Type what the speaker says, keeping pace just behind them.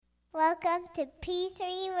Welcome to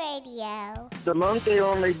P3 Radio. The monkey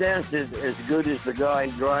only dances as good as the guy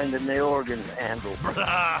grinding the organ handle. Brother.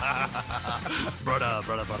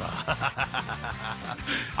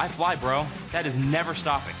 I fly, bro. That is never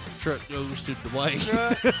stopping. Truck goes to Dwayne.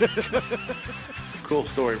 Cool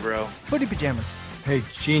story, bro. Footy pajamas. Hey,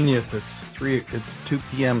 genius, it's 2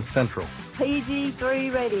 p.m. Central.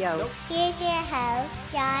 PG3 Radio. Here's your host,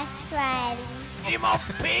 Josh Friday, Get him off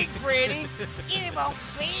big, Freddy. Get him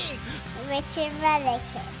off big. Richard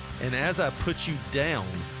Mullican. And as I put you down,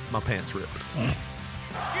 my pants ripped. It's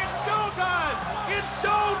showtime! It's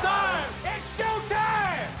showtime! It's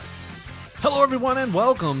showtime! Hello, everyone, and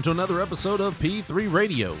welcome to another episode of P3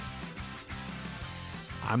 Radio.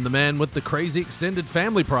 I'm the man with the crazy extended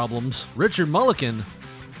family problems, Richard Mullican,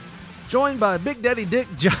 joined by Big Daddy Dick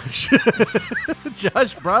Josh,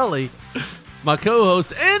 Josh Brawley, my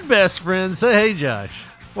co-host and best friend. Say hey, Josh.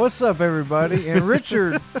 What's up, everybody? And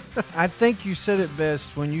Richard, I think you said it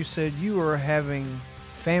best when you said you were having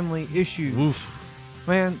family issues. Oof.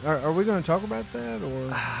 Man, are we going to talk about that,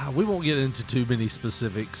 or We won't get into too many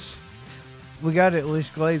specifics. we got to at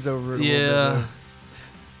least glaze over it? A Yeah. little bit,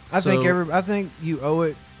 So- I think you owe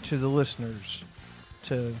it to the listeners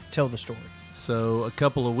to tell the story. So a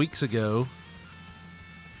couple of weeks ago,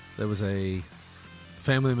 there was a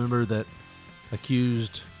family member that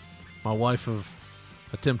accused my wife of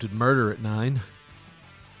attempted murder at 9,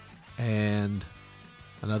 and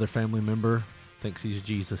another family member thinks he's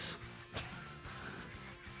Jesus.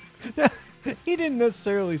 He didn't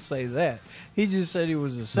necessarily say that. He just said he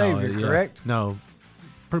was a savior, No, yeah. correct? No,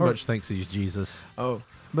 pretty Or- much thinks he's Jesus. Oh,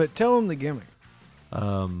 but tell him the gimmick.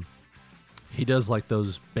 He does like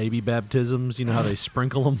those baby baptisms, you know how they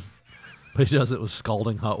sprinkle them, but he does it with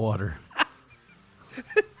scalding hot water.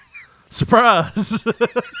 Surprise!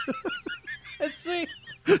 Let's see.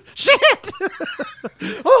 Shit!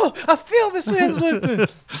 Oh, I feel the sins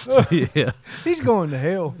lifting. Yeah, He's going to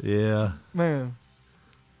hell, yeah. man.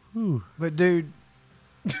 Whew. But dude,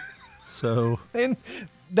 So and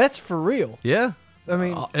that's for real. yeah, I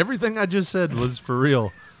mean, everything I just said was for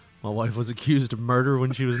real. My wife was accused of murder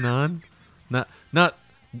when she was 9.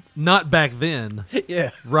 Not back then.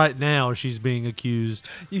 yeah. Right now, she's being accused.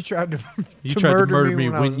 You tried to You tried to murder me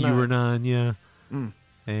I when was you 9. were 9. Yeah. Mm.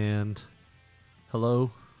 And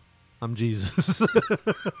hello, I'm Jesus.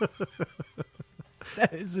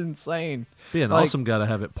 That is insane. Be an Like- awesome guy to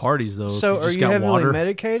have at parties, though. if So, you are just you got heavily water.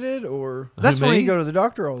 medicated, or that's why me? you go to the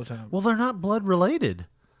doctor all the time? Well, they're not blood related.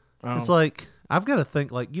 Oh. It's like I've got to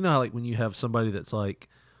think, like, you know how, like, when you have somebody that's like,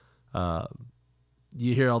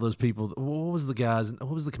 you hear all those people. What was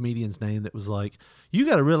the comedian's name that was like, you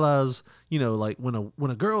got to realize, you know, like when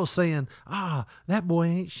a girl's saying, that boy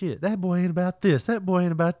ain't shit, that boy ain't about this, that boy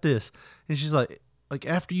ain't about this, and she's like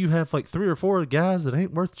after you have like 3 or 4 guys that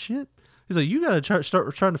ain't worth shit, he's like, you got to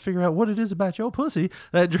start trying to figure out what it is about your pussy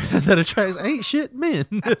that attracts ain't shit men.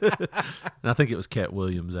 And I think it was Cat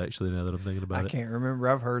Williams, actually, now that I'm thinking about I it. can't remember.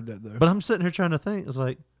 I've heard that though. But I'm sitting here trying to think. It's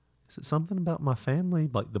like, is it something about my family?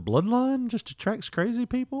 Like the bloodline just attracts crazy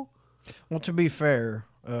people? Well, to be fair,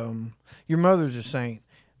 your mother's a saint.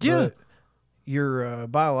 Yeah. But your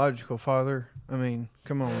biological father, I mean,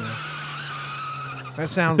 come on. Now. That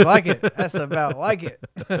sounds like it. That's about like it.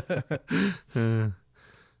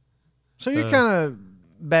 So you're kind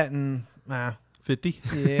of batting 50?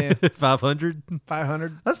 Yeah. 500?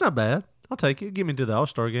 500. That's not bad. I'll take it. Get me to the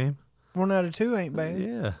All-Star game. 1 out of 2 ain't bad.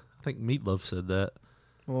 Yeah. I think Meatloaf said that.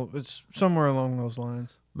 Well, it's somewhere along those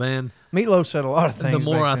lines. Man, Meatloaf said a lot of things. the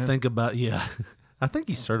more back I then. think about, I think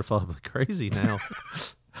he's certified with crazy now.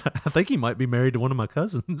 I think he might be married to one of my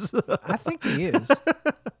cousins. I think he is.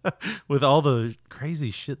 With all the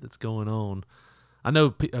crazy shit that's going on. I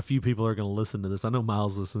know a few people are going to listen to this. I know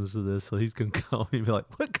Miles listens to this, so he's going to call me and be like,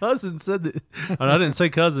 what cousin said that? And I didn't say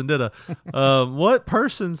cousin, did I? What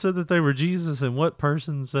person said that they were Jesus, and what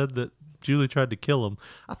person said that Julie tried to kill him?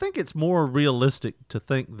 I think it's more realistic to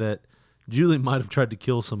think that Julie might have tried to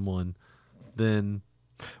kill someone than...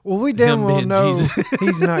 Well, we damn Him well being know Jesus.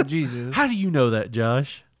 he's not Jesus. How do you know that,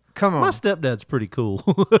 Josh? Come on. My stepdad's pretty cool.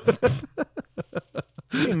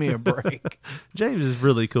 Give me a break. James is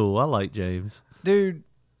really cool. I like James. Dude,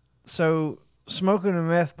 so smoking a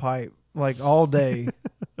meth pipe like all day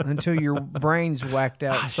until your brain's whacked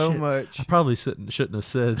out so Shit. much. I probably shouldn't have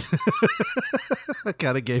said. I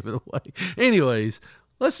kind of gave it away. Anyways,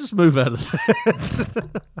 let's just move out of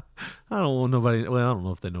that. I don't want nobody. Well, I don't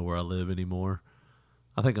know if they know where I live anymore.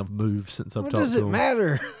 I think I've moved since I've What talked does to it them.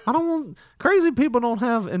 matter? I don't want crazy people don't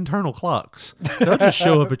have internal clocks. They'll just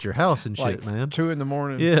show up at your house and Like shit, man. 2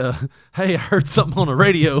 a.m. Yeah. Hey, I heard something on the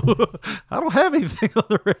radio. I don't have anything on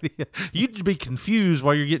the radio. You'd be confused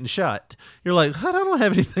while you're getting shot. You're like, I don't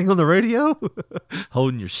have anything on the radio.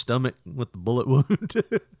 Holding your stomach with the bullet wound.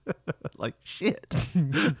 Like, shit.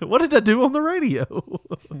 What did I do on the radio?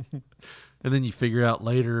 And then you figure out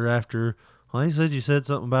later after, well, they said you said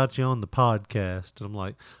something about you on the podcast. And I'm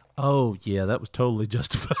like, oh, yeah, that was totally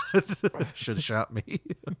justified. Should have shot me.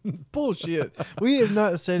 Bullshit. We have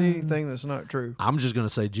not said anything that's not true. I'm just going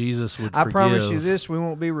to say Jesus would I forgive. promise you this, we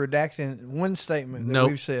won't be redacting one statement that Nope,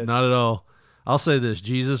 we've said. not at all. I'll say this: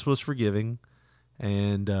 Jesus was forgiving,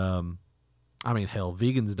 and I mean, hell,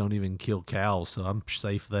 vegans don't even kill cows, so I'm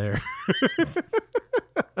safe there.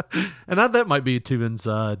 And that might be too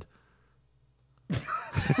inside.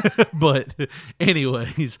 But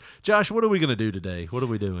anyways, Josh, what are we going to do today? What are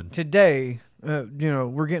we doing? Today,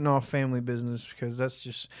 we're getting off family business because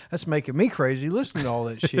that's making me crazy listening to all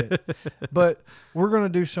that shit. But we're going to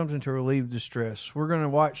do something to relieve the stress. We're going to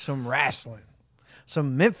watch some wrestling,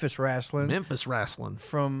 some Memphis wrestling. Memphis wrestling.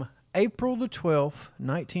 From April the 12th,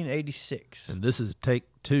 1986. And this is take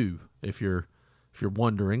 2. If you're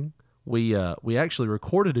wondering, we actually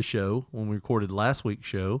recorded a show when we recorded last week's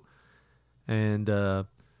show. And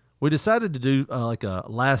we decided to do like a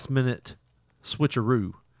last-minute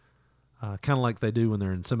switcheroo, kind of like they do when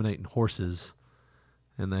they're inseminating horses.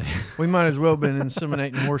 And we might as well have been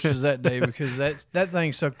inseminating horses that day because that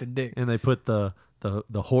thing sucked a dick. And they put the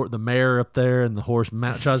mare up there, and the horse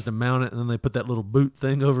tries to mount it, and then they put that little boot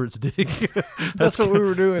thing over its dick. That's what we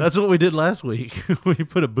were doing. That's what we did last week. We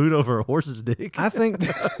put a boot over a horse's dick. I think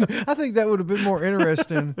that would have been more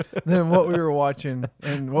interesting than what we were watching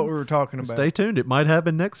and what we were talking about. Stay tuned. It might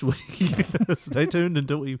happen next week. Stay tuned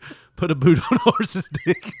until we put a boot on a horse's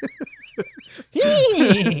dick.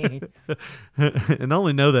 And I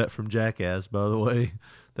only know that from Jackass, by the way.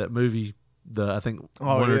 That movie. I think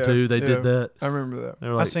one or two they did that. I remember that.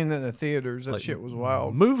 Like, I seen that in the theaters. That shit was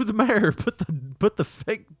wild. Move the mare. Put the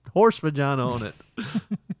fake horse vagina on it.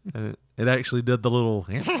 And it actually did the little.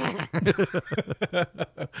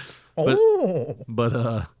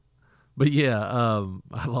 But yeah,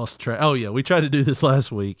 I lost track. Oh yeah, we tried to do this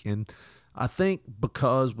last week, and I think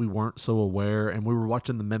because we weren't so aware, and we were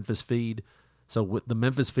watching the Memphis feed, so the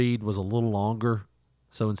Memphis feed was a little longer.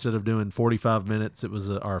 So instead of doing 45 minutes, it was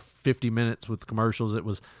our 50 minutes with commercials. It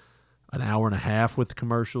was an hour and a half with the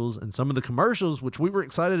commercials. And some of the commercials, which we were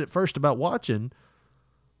excited at first about watching,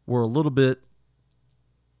 were a little bit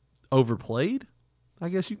overplayed, I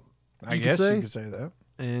guess you could say that.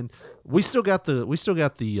 And we still got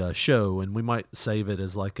the show, and we might save it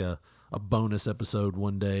as like a bonus episode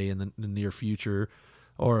one day in the near future,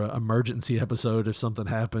 or an emergency episode if something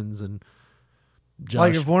happens. And Josh,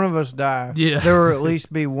 like if one of us die, there will at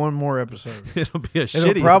least be one more episode. It'll be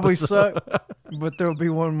shitty. It'll probably episode. suck, but there'll be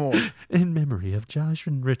one more. In memory of Josh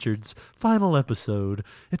and Richard's final episode,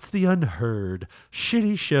 it's the unheard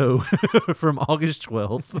shitty show from August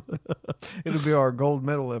 12th. It'll be our gold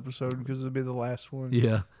medal episode because it'll be the last one.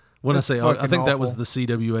 Yeah. When That's I say, I think that was awful. the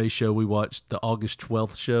CWA show we watched, the August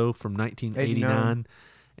 12th show from 1989.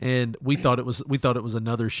 And we thought it was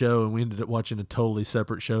another show, and we ended up watching a totally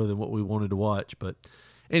separate show than what we wanted to watch. But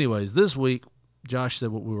anyways, this week Josh said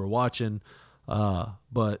what we were watching.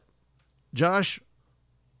 But Josh,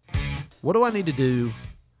 what do I need to do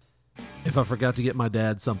if I forgot to get my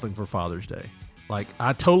dad something for Father's Day? Like,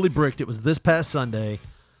 I totally bricked. It was this past Sunday.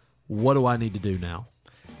 What do I need to do now?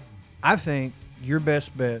 I think your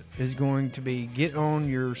best bet is going to be get on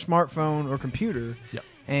your smartphone or computer. Yep.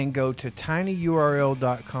 And go to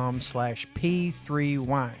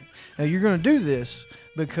tinyurl.com/P3wine. Now, you're going to do this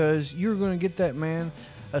because you're going to get that man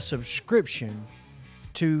a subscription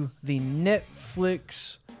to the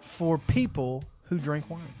Netflix for people who drink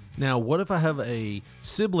wine. Now, what if I have a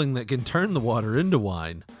sibling that can turn the water into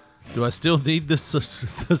wine? Do I still need this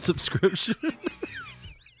subscription?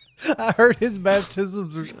 I heard his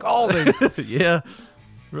baptisms are scalding. Yeah.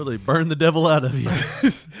 Really burn the devil out of you.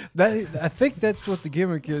 I think that's what the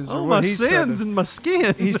gimmick is. Oh, my sins in my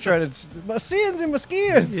skin. He's trying to, my sins in my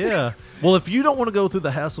skins. Yeah. Well, if you don't want to go through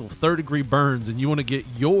the hassle of third-degree burns and you want to get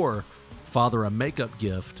your father a makeup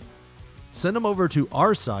gift, send them over to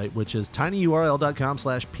our site, which is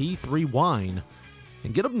tinyurl.com/P3wine,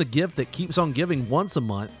 and get them the gift that keeps on giving once a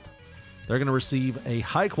month. They're going to receive a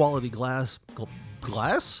high-quality glass?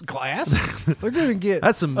 They're going to get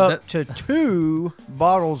That's up to 2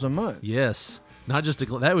 bottles a month. Yes. Not just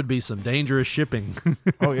that would be some dangerous shipping.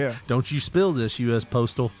 Oh, yeah. Don't you spill this, U.S.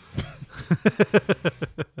 Postal.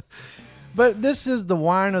 But this is the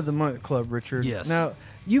Wine of the Month Club, Richard. Yes. Now,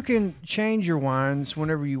 you can change your wines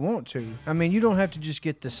whenever you want to. I mean, you don't have to just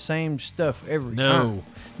get the same stuff every time.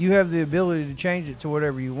 You have the ability to change it to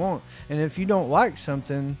whatever you want. And if you don't like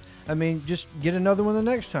something, I mean, just get another one the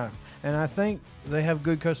next time. And I think they have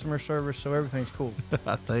good customer service, so everything's cool.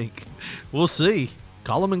 I think. We'll see.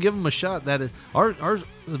 Call them and give them a shot. That is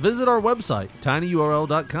visit our website,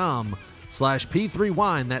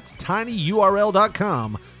 tinyurl.com/P3wine. That's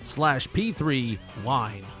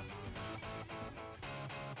tinyurl.com/P3wine.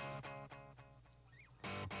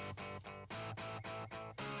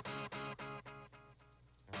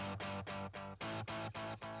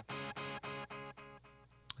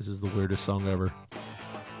 This is the weirdest song ever.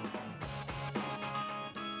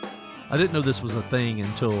 I didn't know this was a thing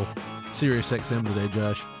until SiriusXM today,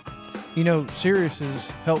 Josh. You know, Sirius has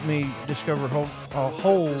helped me discover a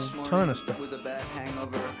whole ton of stuff. With a bad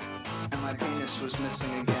hangover, and my penis was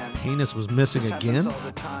missing again. Penis was missing This again? happens all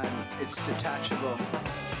the time. It's detachable.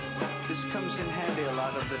 This comes in handy a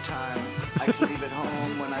lot of the time. I can leave it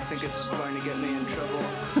home when I think it's going to get me in trouble.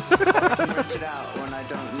 I can rinse it out when I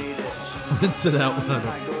don't need it. Rinse it out when I And then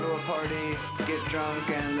don't. I go to a party, get drunk,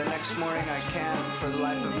 and the next morning I can't, for the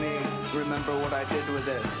life of me, remember what I did with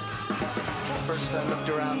it. First I looked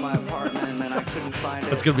around my apartment and I couldn't find it.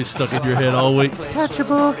 That's gonna be stuck in your head all week.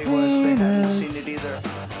 Touchable penis. They hadn't seen it either.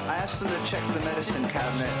 I asked them to check the medicine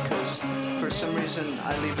cabinet because for some reason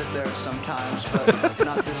I leave it there sometimes, but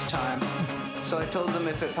not this time. So I told them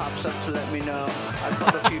if it pops up to let me know. I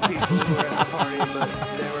called a few people who were at the party, but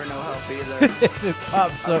they were no help either. If it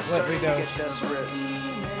pops I up, was let me starting to know. get desperate.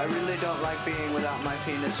 I really don't like being without my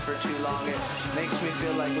penis for too long. It makes me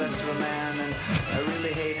feel like less of a man, and I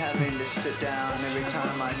really hate having to sit down every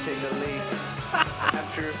time I take a leak.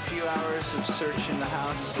 After a few hours of searching the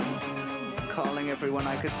house and calling everyone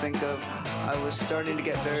I could think of, I was starting to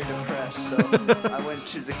get very depressed, so I went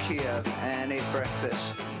to the Kiev and ate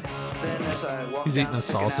breakfast. Then as I walked He's eating down a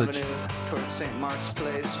Second sausage. Avenue towards St. Mark's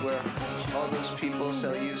Place, where all those people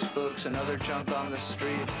sell used books and other junk on the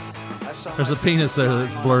street, I saw There's my a penis there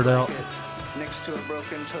that's lying on blurred a out. blanket next to a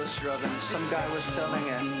broken toaster oven. Some guy was selling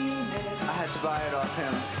it. I had to buy it off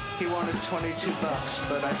him. He wanted $22,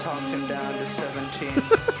 but I talked him down to 17.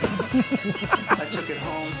 I took it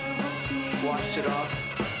home, washed it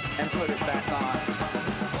off, and put it back on.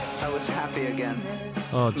 I was happy again.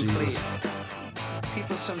 Oh, Complete. Jesus.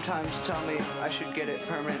 People sometimes tell me I should get it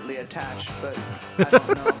permanently attached, but I don't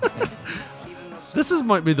know. This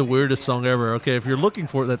might be the weirdest song ever. Okay, if you're looking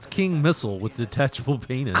for it, that's King Missile with detachable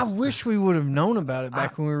penis. I wish we would have known about it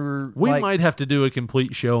back when we were. We like, might have to do a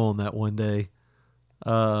complete show on that one day.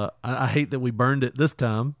 I hate that we burned it this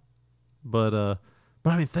time, but I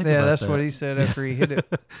mean, think about that. Yeah, that's what he said after he hit it.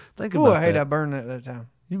 Think Ooh, about I hate that. I burned it that time.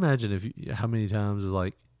 You imagine how many times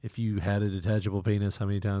like if you had a detachable penis, how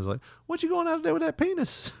many times like, what you going out there with that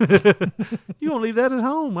penis? You gonna leave that at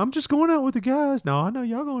home? I'm just going out with the guys. No, I know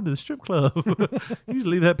y'all going to the strip club. You just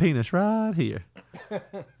leave that penis right here.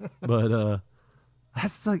 But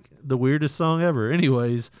that's like the weirdest song ever.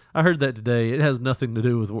 Anyways, I heard that today. It has nothing to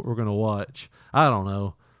do with what we're gonna watch. I don't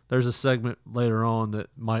know. There's a segment later on that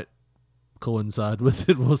might coincide with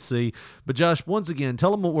it. We'll see. But Josh, once again, tell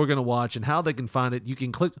them what we're going to watch and how they can find it. You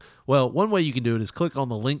can click, well, one way you can do it is click on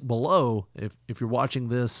the link below if you're watching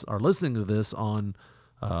this or listening to this on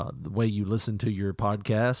the way you listen to your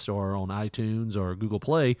podcast or on iTunes or Google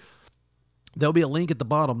Play. There'll be a link at the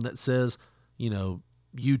bottom that says,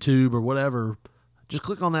 YouTube or whatever. Just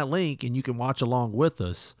click on that link and you can watch along with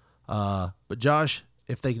us. But Josh,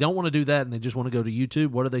 if they don't want to do that and they just want to go to YouTube,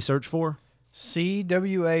 what do they search for?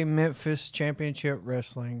 CWA Memphis Championship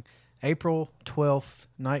Wrestling, April 12th,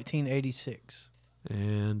 1986.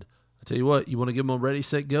 And I tell you what, you want to give them a ready,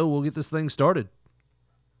 set, go? We'll get this thing started.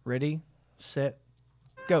 Ready, set,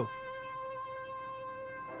 go.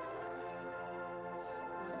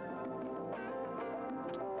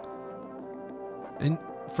 And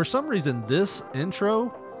for some reason, this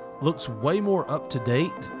intro looks way more up to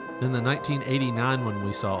date than the 1989 one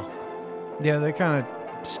we saw. Yeah, they kind of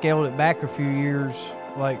scaled it back a few years,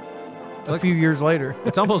 like like- few years later.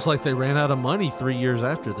 It's almost like they ran out of money 3 years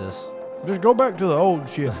after this. Just go back to the old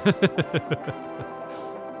shit. God,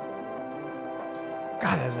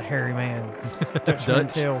 that's a hairy man. Dutchman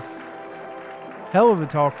Dutch. tail. Hell of a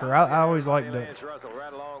talker. I always liked Dutch.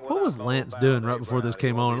 What was Lance doing right before this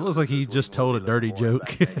came on? It looks like he just told a dirty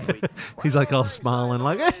joke. He's like all smiling,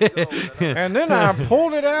 like, And then I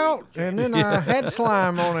pulled it out, and then I had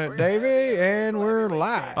slime on it, Davey, and we're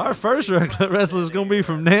live. Our first wrestler is going to be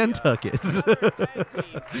from Nantucket.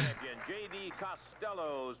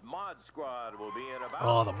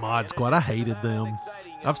 Oh, the Mod Squad. I hated them.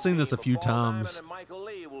 I've seen this a few times.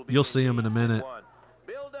 You'll see them in a minute.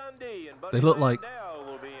 They look like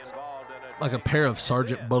a pair of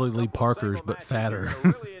Sergeant Bully Lee Parkers, but fatter.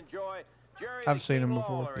 I've seen them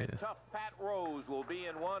before. Yeah.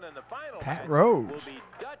 Pat Rose.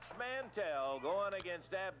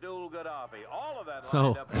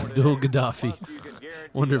 Oh, Abdul Gaddafi.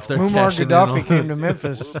 Wonder if they're Muammar cashing in Gaddafi on came to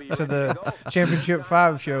Memphis to the Championship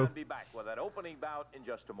 5 show.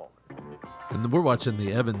 And we're watching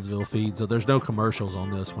the Evansville feed, so there's no commercials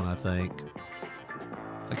on this one, I think.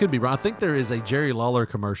 I could be wrong. I think there is a Jerry Lawler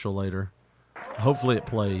commercial later. Hopefully it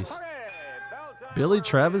plays. Billy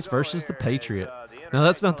Travis versus the Patriot. Now,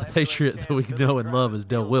 that's not the Patriot that we know and love as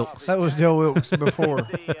Del Wilkes. That was Del Wilkes before.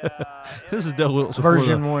 This is Del Wilkes before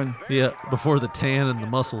Version the, 1. Yeah, before the tan and the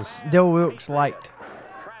muscles. Del Wilkes light.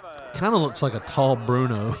 Kind of looks like a tall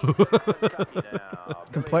Bruno.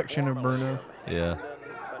 Complexion of Bruno. Yeah.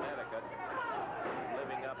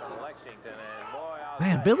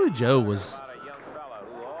 Man, Billy Joe was...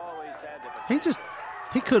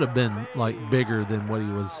 He could have been, like, bigger than what he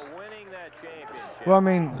was. Well, I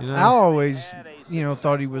mean, You know? I always,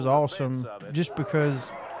 thought he was awesome just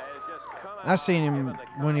because I seen him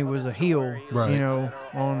when he was a heel, Right.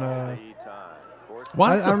 on...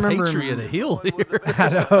 Why is I the remember Patriot a heel here? I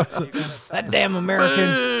know. That damn American.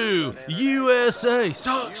 Boo! USA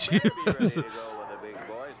sucks.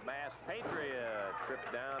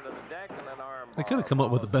 They could have come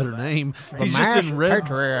up with a better name. The He's just Masked in red.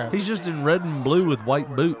 Patriot. He's just in red and blue with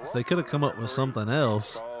white boots. They could have come up with something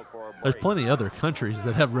else. There's plenty of other countries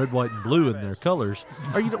that have red, white, and blue in their colors.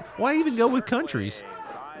 Why even go with countries?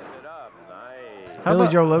 How Billy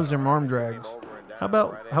about, Joe loves them arm drags. how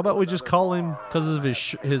about we just call him, because of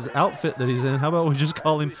his outfit that he's in, how about we just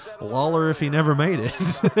call him Lawler if he never made it?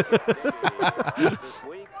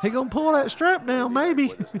 He gonna pull that strap down,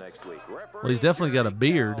 maybe. Well, he's definitely got a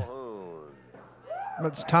beard.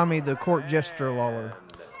 That's Tommy the Court Jester Lawler.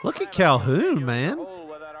 Look at Calhoun, man.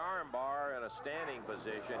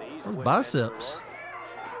 Those biceps.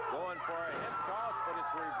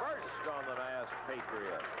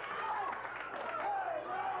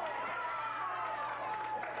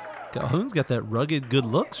 Calhoun's got that rugged good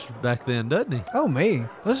looks back then, doesn't he? Oh, me.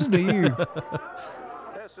 Listen to you.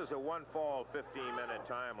 This is a one-fall 15-minute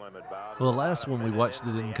time limit bout. Well, the last one we watched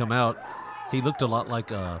that didn't come out, he looked a lot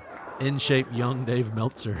like a in-shape young Dave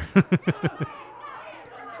Meltzer. Travis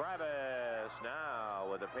now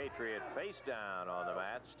with the Patriot face down on the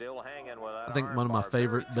mat, still hanging with that I think one of my armbar.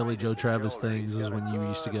 favorite Billy Joe Travis things is when you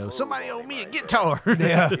used to go, somebody owe me a guitar.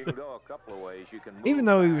 Yeah. You can go a couple of ways. You can Even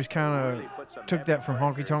though he was kind of took that from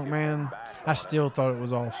Honky Tonk Man, I still thought it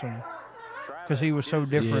was awesome because he was so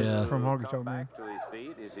different Yeah. from Honky Tonk Man. to his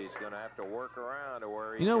feet is he's going to have to work around to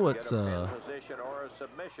where he You know can what's, get a pin position or a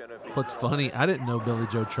submission if he's What's gonna funny, I didn't know Billy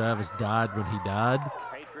Joe Travis died when he died.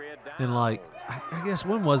 Patriot down. And like, I guess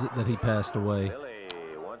when was it that he passed away? Billy,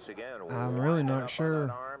 once again, I'm really not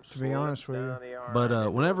sure, to be honest with you.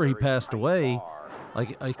 But whenever he passed away,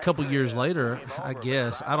 like a couple years later, I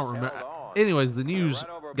guess, I don't remember. Anyways, the news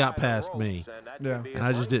got past me, Yeah. and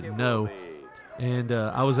I just didn't know. And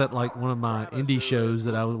I was at like one of my indie shows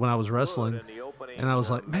that when I was wrestling, and I was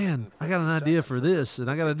like, man, I got an idea for this, and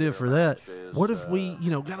I got an idea for that. What if we,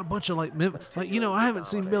 got a bunch of I haven't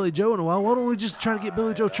seen Billy Joe in a while. Why don't we just try to get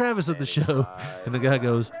Billy Joe Travis at the show? And the guy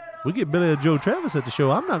goes, we get Billy Joe Travis at the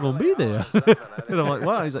show, I'm not going to be there. And I'm like,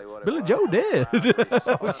 why? He's like, Billy Joe dead.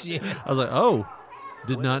 Oh, shit. I was like, oh,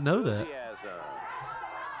 did not know that.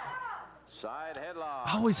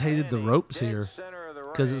 I always hated the ropes here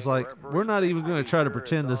because it's like, we're not even going to try to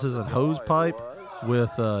pretend this isn't hose pipe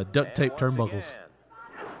with duct tape turnbuckles.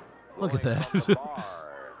 Look at that.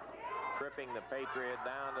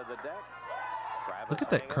 Look at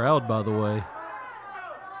that crowd, by the way.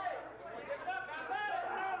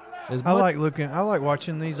 I like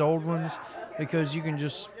watching these old ones because you can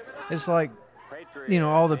just, it's like,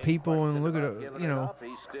 all the people and look at,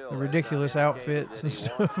 the ridiculous outfits and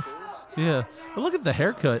stuff. Yeah. But look at the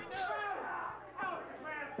haircuts.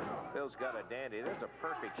 Bill's got a dandy. There's a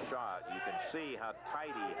perfect shot. You can see how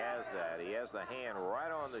tight he has that. He has the hand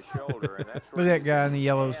right on the shoulder. And that's Look at that guy in the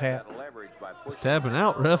yellow's hat. He's tapping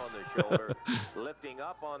out, ref. Lifting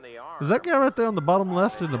up on the arm. Is that guy right there on the bottom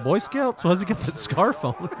left in the Boy Scouts? Why does he get that scarf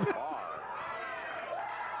on?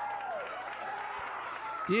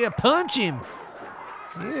 Yeah, punch him.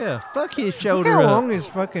 Yeah, fuck his Look shoulder how up. long his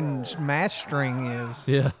fucking mask string is.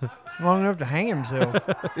 Yeah. Long enough to hang himself.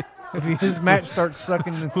 If his match starts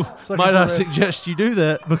sucking Might I some- suggest you do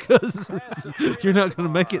that because you're not going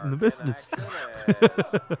to make it in the business.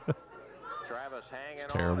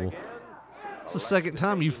 It's terrible. It's the second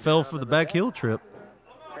time you fell for the back heel trip.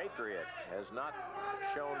 Patriot has not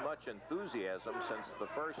shown much enthusiasm since the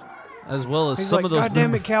first. As well as He's some like, of those God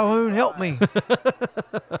damn it, Calhoun, help me.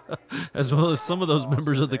 as well as some of those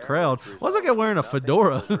members of the crowd. Why is that guy wearing a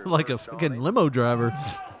fedora like a fucking limo driver?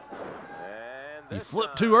 You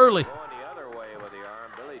flipped too early.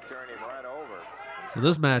 So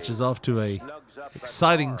this match is off to a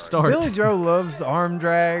exciting start. Billy Joe loves the arm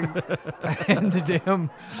drag and the damn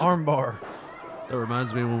arm bar. That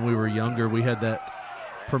reminds me when we were younger, we had that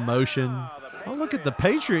promotion. Oh, look at the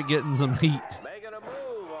Patriot getting some heat.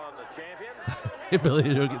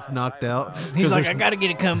 Billy Joe gets knocked out. He's like, I got to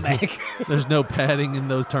get a comeback. There's no padding in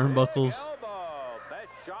those turnbuckles.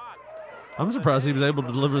 I'm surprised he was able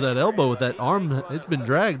to deliver that elbow with that arm. It's been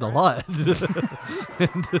dragged a lot.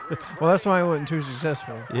 Well, that's why he wasn't too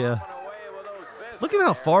successful. Yeah. Look at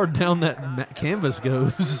how far down that canvas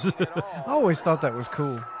goes. I always thought that was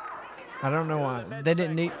cool. I don't know why. They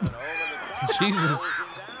didn't need... Jesus.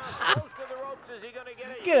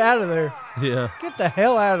 Get out of there. Yeah. Get the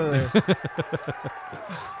hell out of there.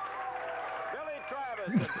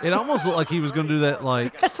 It almost looked like he was going to do that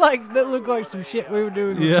like... That's like, that looked like some shit we were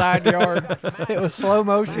doing in the side yard. It was slow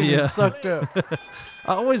motion and sucked up.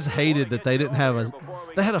 I always hated that they didn't have a...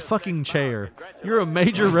 They had a fucking chair. You're a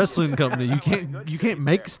major wrestling company. You can't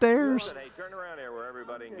make stairs?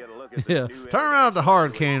 Yeah. Turn around the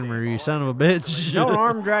hard camera, you son of a bitch. Don't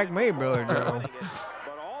arm drag me, Billy Joe.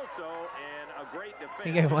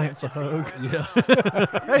 He gave Lance a hug. Yeah.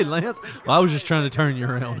 Hey, Lance. Well, I was just trying to turn you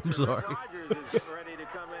around. I'm sorry.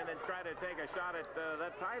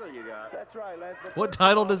 What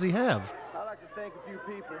title does he have? I'd like to thank a few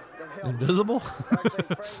people that helped. Invisible?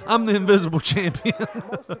 I'm the invisible champion.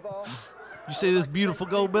 You see this beautiful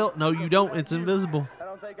gold belt? No, you don't. It's invisible.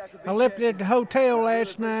 I left it at the hotel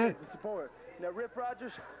last night. Now, Rip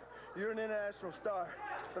Rogers, you're an international star.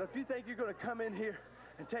 But if you think you're going to come in here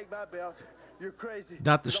and take my belt, you're crazy.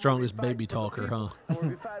 Not the strongest baby talker, huh? I'm going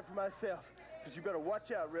to be fighting for myself. Because you better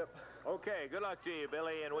watch out, Rip. Okay, good luck to you,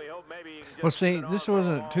 Billy, and we hope maybe you can just... Well, see, this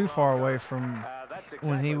wasn't too far away from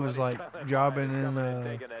when he was like jobbing in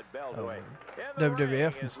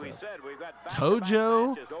WWF and stuff.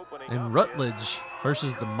 Tojo and Rutledge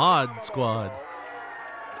versus the Mod Squad.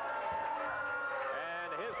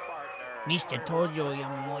 Mr. Tojo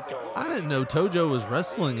Yamamoto. I didn't know Tojo was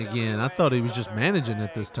wrestling again. I thought he was just managing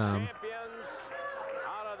at this time.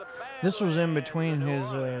 This was in between his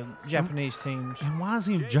Japanese teams. And why is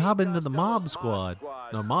he jobbing to the Mob Squad?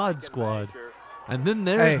 No, Mod Squad. And then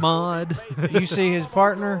there's Mod. You see his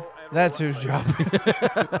partner? That's who's jobbing.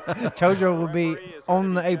 Tojo will be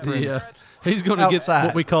on the apron. Yeah. He's going to get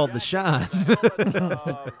what we call the shine.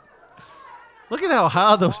 Look at how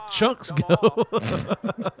high those chunks go.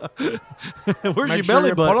 Where's your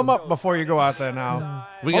belly button? Pull them up before you go out there now.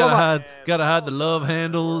 We gotta hide the love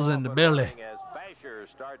handles and the belly.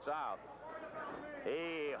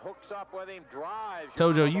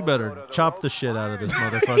 Tojo, you better chop the shit out of this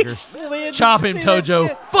motherfucker. Chop him,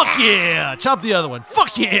 Tojo. Fuck yeah. Chop the other one.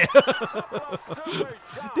 Fuck yeah.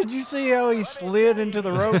 Did you see how he slid into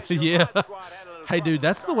the ropes? Yeah. Hey, dude,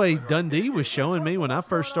 that's the way Dundee was showing me when I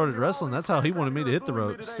first started wrestling. That's how he wanted me to hit the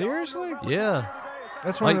ropes. Seriously? Yeah.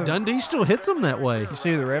 That's like Dundee still hits them that way. You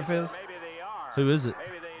see who the ref is? Who is it?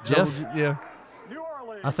 Jeff? Yeah.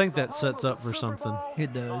 I think that sets up for something.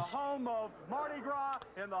 It does.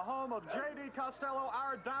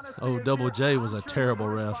 Oh, Double J was a terrible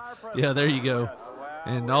ref. Yeah, there you go.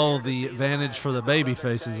 And all the advantage for the baby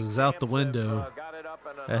faces is out the window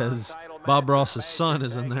as Bob Ross's son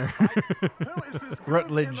is in there.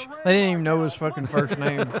 Rutledge. They didn't even know his fucking first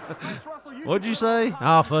name. What'd you say?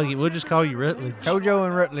 Oh, fuck it. We'll just call you Rutledge. Tojo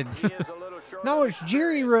and Rutledge. No, it's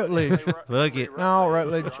Jerry Rutledge. Fuck it. No,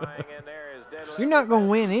 Rutledge. You're not going to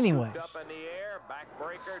win anyways.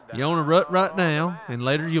 You're on a rut right now, and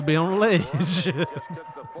later you'll be on a ledge.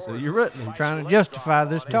 So you're Rutledge. I'm trying to justify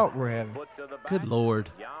this talk we're having. Good Lord.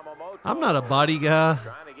 I'm not a body guy,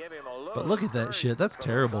 but look at that shit. That's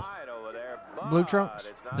terrible. Blue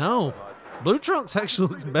Trunks? No. Blue Trunks actually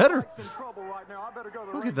looks better.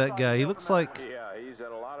 Look at that guy. He looks like...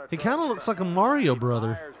 He kind of looks like a Mario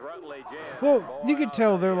brother. Well, you could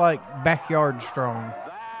tell they're like backyard strong.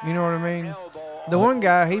 You know what I mean? The one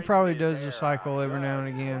guy, he probably does the cycle every now and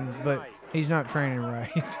again, but he's not training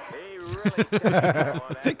right.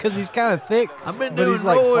 Because he's kind of thick, but he's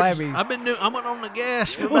like flabby. I'm on the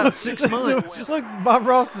gas for about 6 months. Look, Bob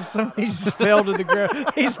Ross is something. He just fell to the ground.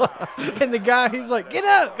 He's like, and the guy, he's like, get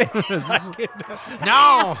up. He's like, get up.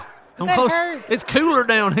 No, I'm that close. Hurts. It's cooler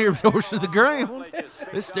down here close to the ground.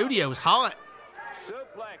 This studio is hot.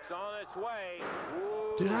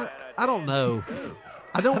 Dude, I don't know.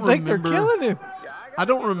 I don't think remember. they're killing him. I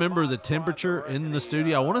don't remember the temperature in the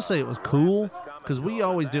studio. I want to say it was cool because we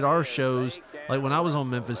always did our shows, like when I was on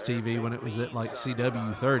Memphis TV, when it was at like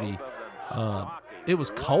CW30, it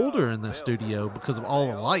was colder in the studio because of all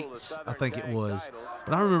the lights, I think it was.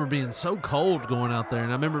 But I remember being so cold going out there,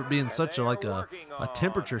 and I remember it being such a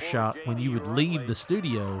temperature shock when you would leave the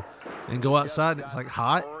studio and go outside and it's like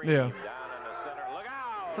hot. Yeah.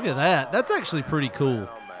 Look at that. That's actually pretty cool.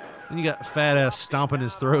 And you got fat ass stomping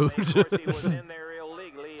his throat.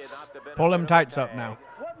 Pull them tights up now.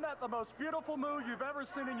 Wasn't that the most beautiful move you've ever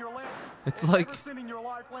seen in your life? It's like, Ever seen in your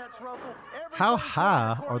life, Lance Russell? how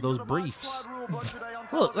high are those briefs?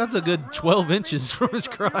 Look, that's a good 12 inches from his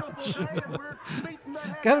crotch.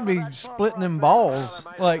 Got to be splitting them balls.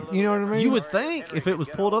 Like, you know what I mean? You would think if it was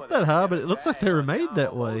pulled up that high, but it looks like they were made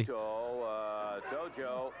that way.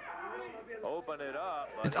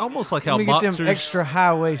 It's almost like how Let me get boxers... them extra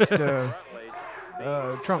high waist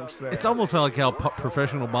trunks there. It's almost like how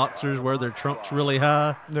professional boxers wear their trunks really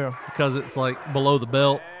high. Yeah. Because it's like below the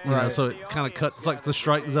belt, you know, Right. so it kind of cuts like the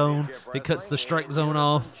strike zone. It cuts the strike zone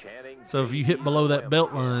off. So if you hit below that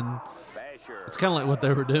belt line, it's kind of like what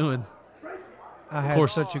they were doing. I had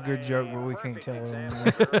such a good joke, but we can't tell it anymore.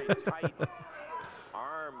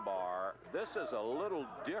 Armbar. This is a little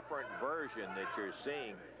different version that you're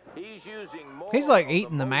seeing. He's using more. He's like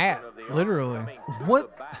eating the mat, literally.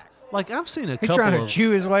 What? Like, I've seen a couple He's trying to of...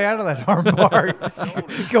 chew his way out of that arm bar.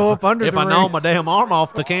 Go up under If the I ring. gnaw my damn arm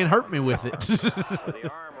off, they can't hurt me with it.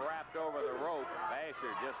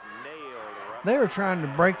 They were trying to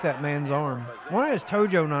break that man's arm. Why is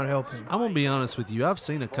Tojo not helping? I'm going to be honest with you. I've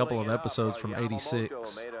seen a couple of episodes from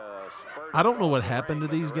 86. I don't know what happened to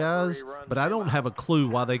these guys, but I don't have a clue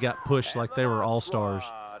why they got pushed like they were all-stars.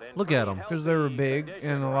 Look at them. Because they were big,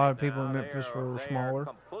 and a lot of people in Memphis were smaller.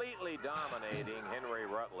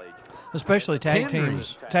 Especially tag Henry.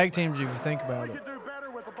 teams. Tag teams, if you think about it.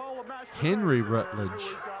 Henry Rutledge.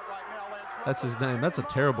 That's his name. That's a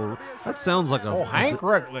terrible... That sounds like a... Oh, Hank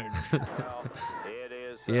Rutledge.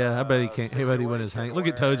 Yeah, I bet he can't. Hey, bet he went as Hank. Look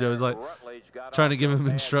at Tojo. He's like trying to give him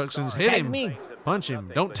instructions. Hit Tag him. me. Punch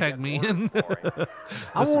him. Don't tag me in.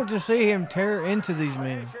 I want to see him tear into these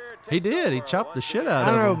men. He did. He chopped the shit out I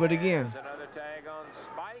of know, him. but again,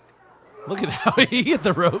 Look at how he hit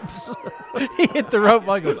the ropes. he hit the rope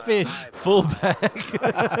like a fish. Full back.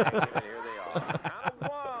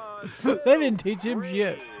 They didn't teach him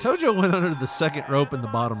shit. Tojo went under the second rope and the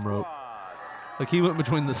bottom rope. Like he went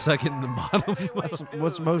between the second and the bottom. That's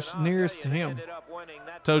what's most nearest to him.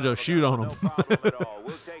 Tojo, shoot on him.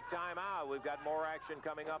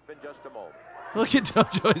 Look at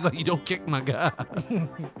Tojo. He's like, you don't kick my guy.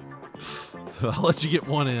 I'll let you get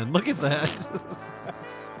one in. Look at that.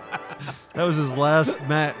 That was his last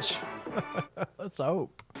match. Let's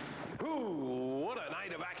hope.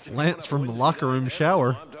 Lance from the locker room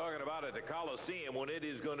shower.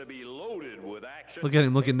 Look at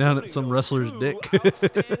him looking down at some wrestler's dick.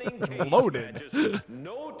 Loaded.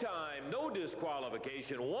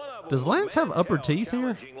 Does Lance have upper teeth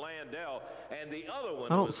here?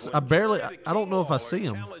 I don't know if I see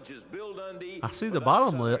him. I see the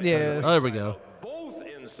bottom lip. Yes. Oh, there we go.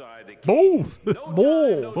 Both.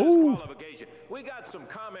 Both. We got some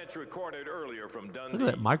comments recorded earlier from Dundee. Look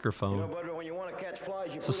at that microphone.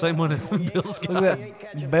 It's the same one that Bill's got. Look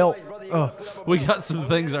at that belt. Oh, We got some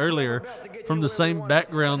things earlier from the same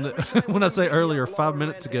background that, when I say earlier, 5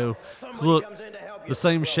 minutes ago. 'Cause look, the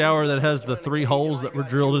same shower that has the 3 holes that were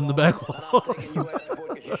drilled in the back wall.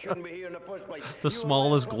 The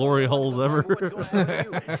smallest glory holes ever.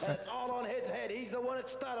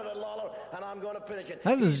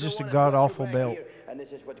 that is just a god awful belt. And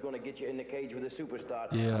this is what's going to get you in the cage with a superstar.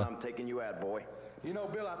 Yeah. And I'm taking you out, boy. You know,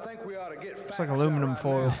 Bill, I think we ought to get It's like aluminum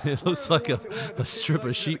foil. It looks like a strip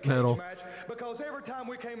of sheet metal. Because every time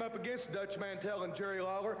we came up against Dutch Mantel and Jerry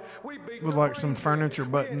Lawler, we beat With like some furniture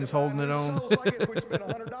buttons holding it on.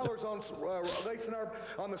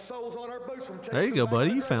 on the soles on our boots from There you go,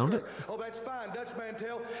 buddy. You found it. Oh, that's fine, Dutch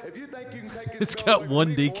Mantel. If you think you can take It's got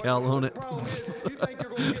one decal on it.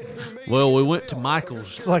 Well, we went to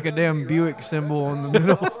Michael's. It's like a damn Buick symbol in the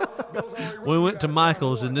middle. We went to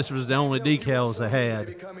Michael's, and this was the only decals they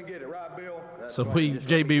had. So we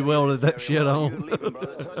JB welded that shit on.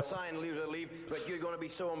 But you're going to be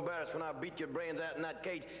so embarrassed when I beat your brains out in that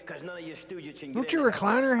cage because none of you stooges can Don't get your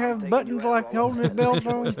recliner have buttons like holding his belt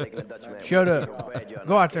on? Shut up.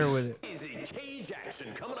 Go out there with it.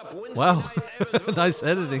 Wow. Nice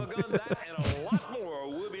editing.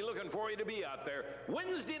 to be out there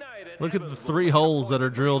Wednesday night. Look at the 3 holes that are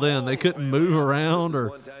drilled in. They couldn't move around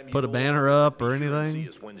or put a banner up or anything.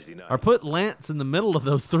 Or put Lance in the middle of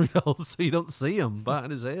those 3 holes so you don't see him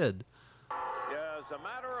behind his head. As a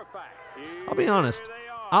matter of fact, I'll be honest.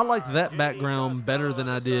 I liked that background better than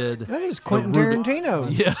I did. That is Quentin Tarantino.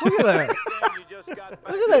 Yeah. Look at that.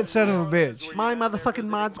 Look at that son of a bitch. My motherfucking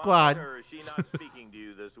mod squad.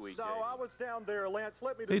 So I was down there, Lance.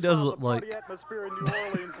 Let me He does describe look the like party atmosphere in New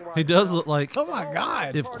Orleans where he I does grew look up. like Oh my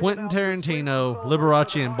God. if Quentin Tarantino,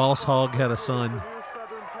 Liberace, and Boss Hogg had a son.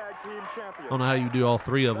 I don't know how you do all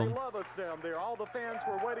 3 of them.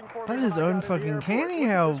 That is unfucking canny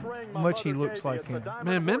how much he looks like him.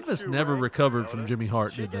 Man, Memphis never recovered from Jimmy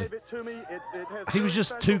Hart, did they? He was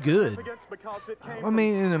just too good. I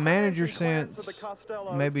mean, in a manager sense,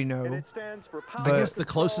 maybe no. I guess the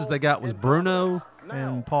closest they got was Bruno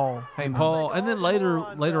And Paul. and Paul, and then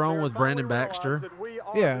later on with Brandon Baxter.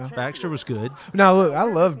 Yeah. Baxter was good. Now look, I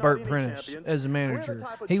love Burt Prentice as a manager.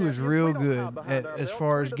 He was real good at as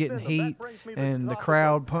far as getting heat and the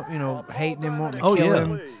crowd, hating him, wanting to Oh kill yeah,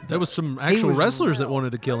 him. there was some actual was- wrestlers that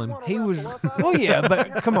wanted to kill him. He was, well, yeah,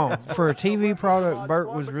 but come on, for a TV product,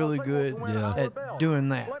 Burt was really good Yeah. at doing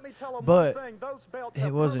that. But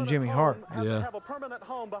it wasn't Jimmy Hart. Yeah.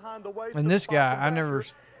 And this guy, I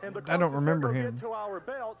don't remember him.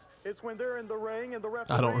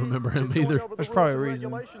 I don't remember him either. There's probably a reason.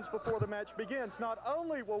 Before the match begins, not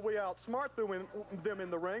only will we outsmart them in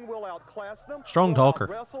the ring, we'll outclass them. Strong we'll talker.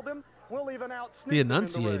 Wrestle them. We'll even outsneak He them in the ring.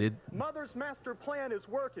 enunciated. Mother's master plan is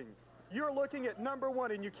working. You're looking at number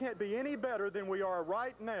 1, and you can't be any better than we are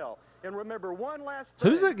right now. And remember one last thing.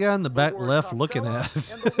 Who's that guy in the back word left looking Costello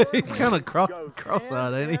at? and the word He's kind of goes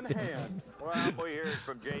cross-eyed, hand ain't he? in hand. Well, we heard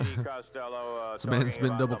from J.D. Costello. This man's talking been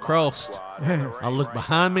about the double-crossed. Mod Squad. I look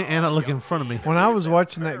behind me and I look in front of me. When I was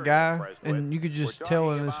watching that guy, and you could just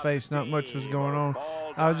tell in his face not much was going on,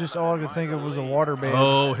 all I could think of was a waterbed.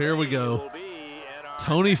 Oh, here we go.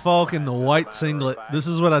 Tony Falk in the white singlet. This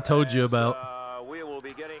is what I told you about. We will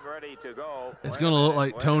be getting ready to go. It's going to look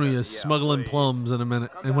like Tony is smuggling plums in a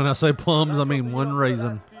minute. And when I say plums, I mean one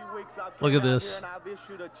raisin. Look at this.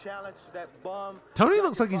 Tony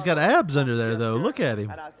looks like he's got abs under there, though. Look at him.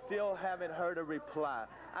 And I still haven't heard a reply.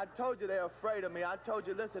 I told you they're afraid of me. I told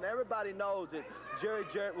you, listen, everybody knows that Jerry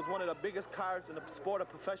Jarrett was one of the biggest cowards in the sport of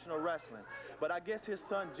professional wrestling. But I guess his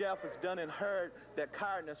son Jeff has done and heard that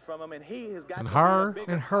cowardness from him, and he has got And to her. be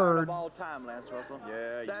the And biggest coward heard. of all time, Lance Russell.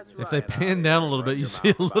 Yeah, That's If right. they pan down a little bit, you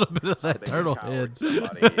see a little bit of that turtle head.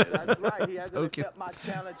 That's right. He hasn't Okay. accepted my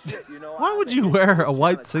challenge yet, you know. Why I would think you he's wear got a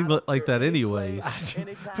white talent. I singlet don't like care that if he anyways? plays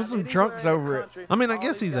anytime, Put some anywhere trunks in the over it. country. I mean, I All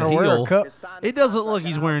guess he he's does a Or wear a heel. cup. It doesn't look like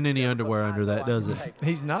he's wearing any underwear under that, does it?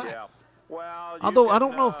 He's not. Yeah. Well, you Although I can,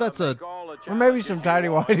 don't know if that's a. make all the Or maybe challenges some you tidy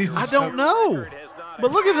want. whities. I don't know.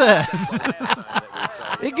 But look at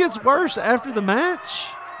that. It gets worse after the match.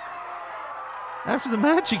 After the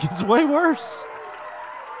match, it gets way worse.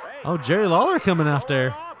 Oh, Jerry Lawler coming out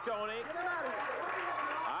there.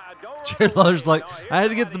 Jerry Lawler's like, I had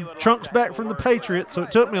to get the trunks back from the Patriots, so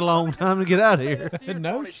it took me a long time to get out of here.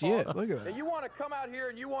 No shit. Look at And that. you want to come out here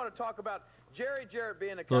and you want to talk about Jerry Jarrett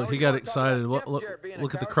being a coward. Look, he You got wanna talk excited. about Look- Jeff look- Jarrett being a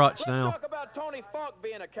look at the coward. crotch Let's now. talk about Tony Funk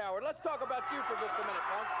being a coward. Let's talk about you for just a minute,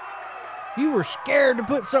 Funk. You were scared to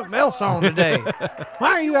put something else on today.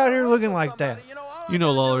 Why are you out here looking like that? You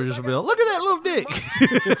know Lawler just will be like, look at that little dick.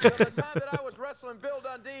 The time that I was wrestling Bill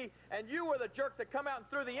Dundee, and you were the jerk that come out and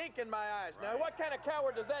threw the ink in my eyes. Now, what kind of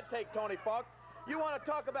coward does that take, Tony Funk? You want to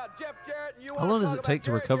talk about Jeff Jarrett? And you How long does it take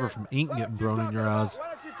to recover from ink getting thrown in your eyes?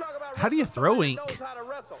 How do you throw ink?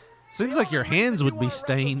 Seems like your hands would be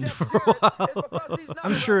stained for a while.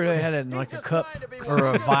 I'm sure they had it in like a cup or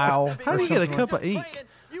a vial. How or do you get a something cup of ink?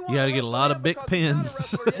 You got to get a lot of big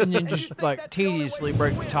pens. and then just like tediously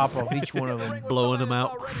break the top off each one of them, blowing them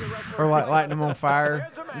out. or like lighting them on fire,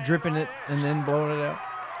 dripping it, and then blowing it out.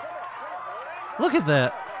 Look at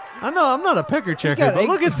that. I know I'm not a pecker checker, got but ink.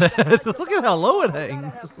 look at that. Look at how low it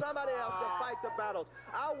hangs. Somebody else to fight the battles.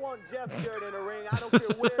 I want Jeff Jarrett in the ring. I don't care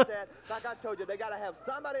where it's at. Like I told you, they got to have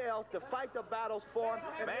somebody else to fight the battles for him.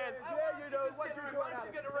 And Man, yeah, you know what you're doing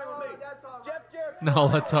out get in the ring with me. Jeff Jarrett. No,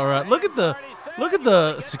 that's all right. Look at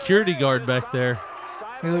the security guard back there.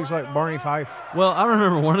 He looks like Barney Fife. Well, I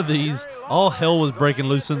remember one of these. All hell was breaking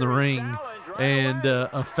loose in the ring, and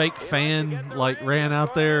a fake fan like ran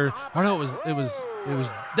out there. Oh no, it was.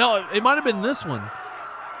 No, it might have been this one.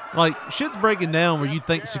 Like shit's breaking down where you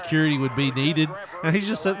think security would be needed, and he's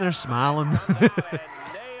just sitting there smiling. Look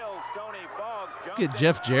at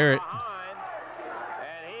Jeff Jarrett.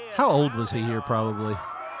 How old was he here? Probably.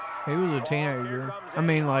 He was a teenager. I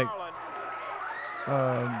mean, like,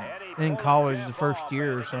 in college the first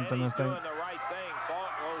year or something, I think.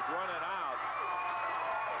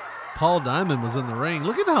 Paul Diamond was in the ring.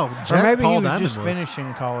 Look at how Or jacked maybe Paul he was Diamond just was.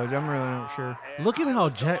 finishing college. I'm really not sure. Look at how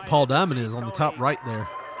jacked Paul Diamond is on the top right there.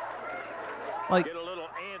 Like,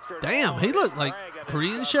 damn, he looked like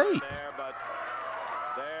pretty in shape.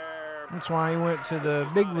 That's why he went to the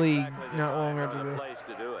big league not long after this.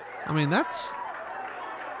 I mean, that's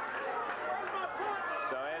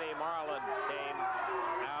So Eddie Marlin came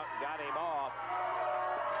out, got him off.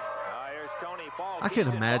 Here's Tony Falk. I can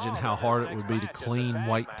imagine how hard it would be to clean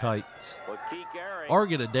white tights. Or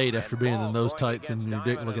get a date after being in those tights and your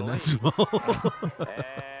dick looking that small. And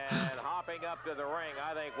hopping up to the ring,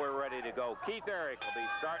 I think we're ready to go. Keith Eric will be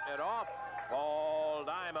starting it off. Paul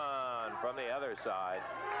Diamond from the other side.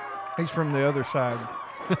 He's from the other side.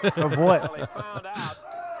 Of what?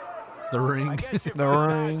 The ring. The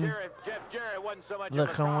ring. The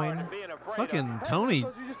coin. Fucking Tony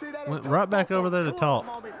went right back over there to talk.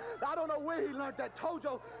 I don't know where he learned that.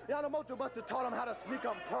 Tojo Yamamoto must have taught him how to sneak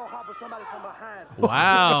up Pearl Harbor somebody from behind.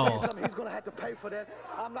 Wow. He's going to have to pay for that.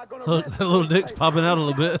 I'm not going to. Look, that little dick's popping out a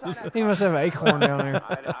little bit. He must have an acorn down there.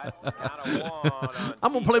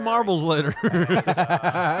 I'm going to play marbles later.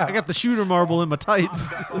 I got the shooter marble in my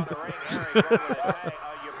tights. You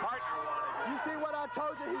see what I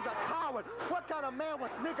told you? He's a coward. What kind of man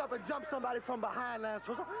would sneak up and jump somebody from behind, Lance?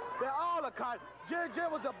 They're all a coward. Jerry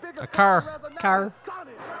was the biggest A car. Car.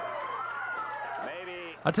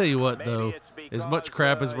 I tell you what, though, as much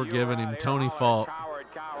crap as we're giving him, Tony Falk,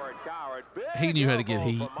 he knew how to get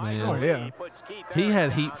heat, man. Oh, yeah. He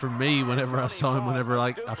had heat from me whenever I saw him, whenever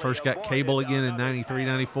I first got cable again in 93,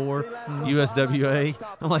 94, USWA.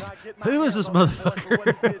 I'm like, who is this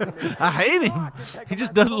motherfucker? I hate him. He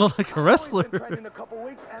just doesn't look like a wrestler.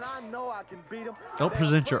 Don't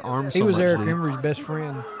present your arms so He was much, Eric dude. Embry's best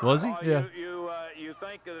friend. Was he? Yeah.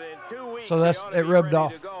 So it rubbed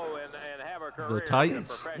off. The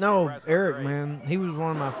Titans? No, Eric, man. He was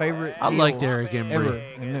one of my favorite. I liked heels Eric Embry. ever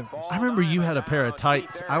in Memphis. I remember you had a pair of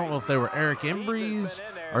tights. I don't know if they were Eric Embry's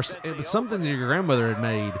or it was something that your grandmother had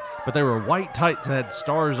made, but they were white tights that had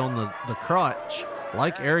stars on the crotch,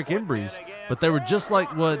 like Eric Embry's. But they were just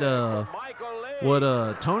like what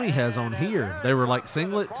Tony has on here. They were like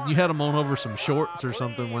singlets, and you had them on over some shorts or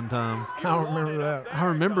something one time. I don't remember that. I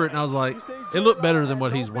remember it, and I was like, it looked better than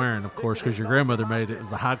what he's wearing, of course, because your grandmother made it. It was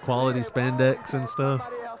the high quality spandex and stuff.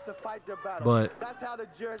 But I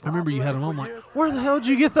remember you had them on. I'm like, where the hell did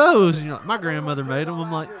you get those? And you're like, my grandmother made them.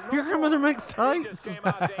 I'm like, your grandmother makes tights.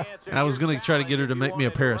 And I was going to try to get her to make me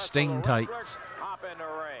a pair of Sting tights.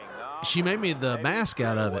 She made me the mask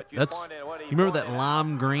out of it. You remember that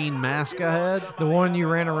lime green mask I had? The one you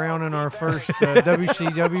ran around in our first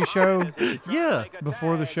WCW show? Yeah.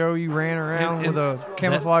 Before the show, you ran around with a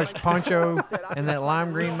camouflage poncho and that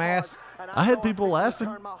lime green mask. I had people laughing.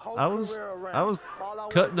 I was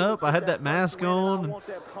cutting up. I had that mask on. And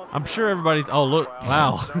I'm sure everybody. Oh, look.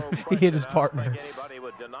 Wow. He hit his partner.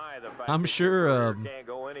 I'm sure a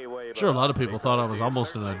lot of people thought I was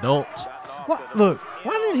almost an adult. What? Look,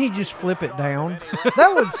 why didn't he just flip it down?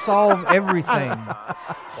 That would solve everything.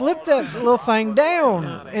 Flip that little thing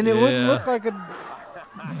down, and it wouldn't look like a.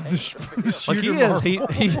 Like he has heat.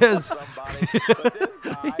 He has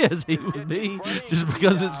heat with me just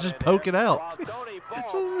because it's just poking out.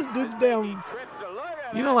 So this dude's down.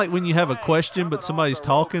 You know, like when you have a question, but somebody's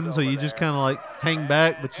talking, so you just kind of like hang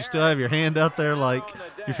back, but you still have your hand out there like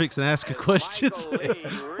you're fixing to ask a question.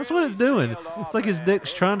 That's what it's doing. It's like his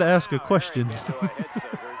dick's trying to ask a question.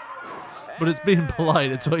 But it's being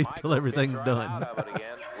polite. It's waiting until everything's done.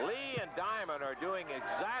 Lee and Diamond are doing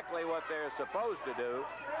exactly what they're supposed to do,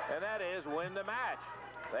 and that is win the match.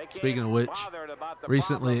 Speaking of which,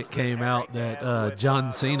 recently it came out that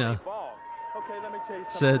John Cena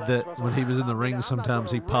said that when he was in the ring,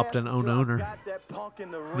 sometimes he popped an own-owner. You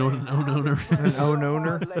know what an own-owner is? An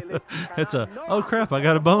own-owner? It's a, oh crap, I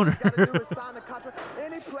got a boner.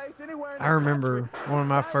 I remember one of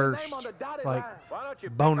my first like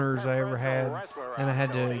boners I ever had, and I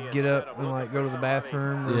had to get up and like go to the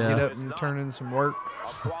bathroom or get up and turn in some work.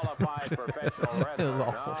 It was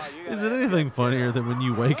awful. Is it anything funnier than when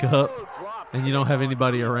you wake up and you don't have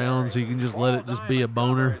anybody around, so you can just let it just be a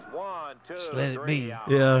boner? Just let it be.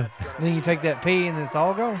 Yeah. Then you take that pee and it's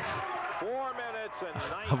all gone.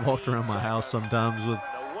 I've walked around my house sometimes with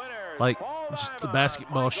like just the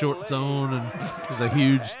basketball shorts on and just a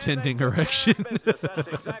huge tending erection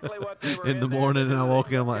in the morning, and I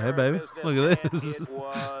walk in, I'm like, hey baby, look at this.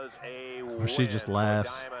 Or she just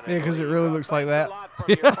laughs. Yeah, because it really looks like that.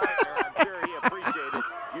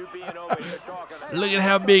 Look at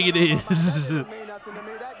how big it is.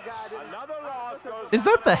 Is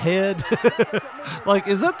that the head? Like,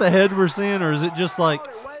 is that the head we're seeing, or is it just like,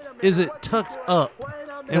 is it tucked up,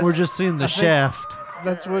 and we're just seeing the shaft?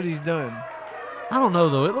 That's what he's done. I don't know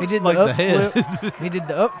though. It looks He did like the head. flip. He did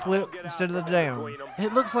the up flip instead of the down.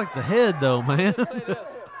 It looks like the head though, man.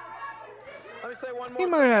 He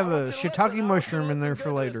might have a shiitake mushroom in there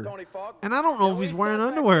for later. And I don't know if he's wearing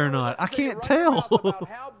underwear or not. I can't tell.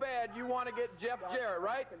 How bad you want to get Jeff Jarrett,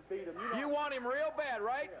 right? You want him real bad,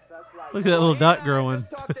 right? Look at that little dot growing.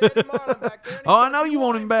 Oh, I know you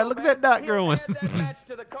want him bad. Look at that dot growing. Match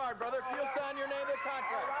to the card, brother. If you'll sign your name to the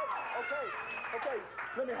contract. Okay,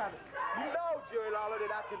 let me have it. You know, Jerry Lawler,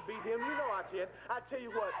 that I can beat him. You know I can. I tell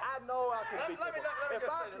you what, I know I can beat him.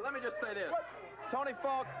 Let me just say this. Tony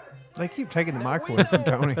Falk. They keep taking the mic away from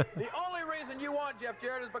Tony. The only reason you want Jeff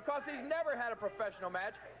Jarrett is because he's never had a professional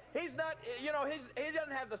match. He's not, he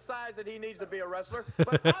doesn't have the size that he needs to be a wrestler.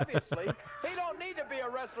 But obviously, he don't need to be a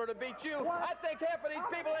wrestler to beat you. I think half of these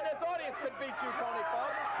people in this audience could beat you, Tony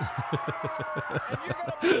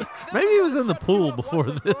Falk. Maybe he was in the pool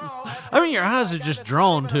before this. I mean, your eyes are just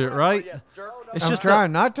drawn to it, right? It's I'm just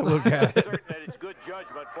trying not to look at it.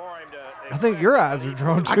 I think your eyes are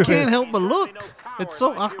drawn to it. I can't help but look. It's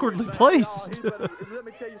so awkwardly placed. Let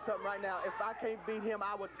me tell you something right now. If I can't beat him,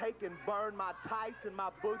 I would take and burn my tights and my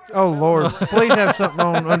boots. Oh, Lord. Please have something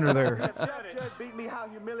on under there. If Jeff Jarrett beat me, how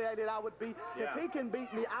humiliated I would be. If he can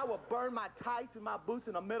beat me, I will burn my tights and my boots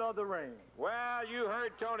in the middle of the ring. Well, you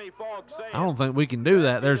heard Tony Falk say I don't think we can do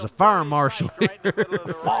that. There's a fire marshal here.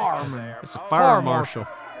 Fireman. It's a fire marshal.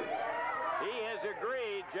 he has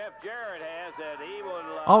agreed, Jeff Jarrett has, that he will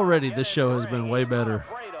Already, this show has been way better.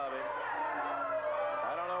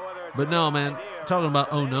 But no, man, talking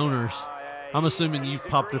about own owners. I'm assuming you've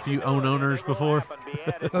popped a few own owners before.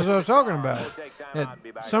 That's what I was talking about.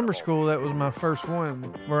 At summer school, that was my first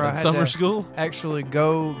one where I had summer to school? actually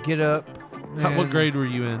go get up. What and- grade were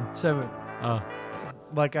you in? 7th. Oh.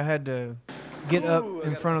 Like I had to get up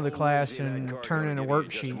in front of the class and turn in a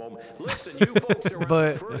worksheet.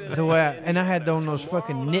 But the way I had on those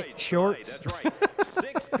fucking knit shorts.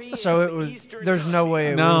 So it was, there's no way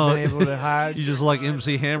it would have been able to hide. You just like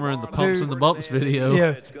MC Hammer in the Pumps and the Bumps video.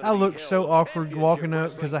 Yeah, I looked so awkward walking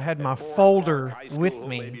up because I had my folder with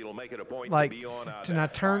me. Like, and I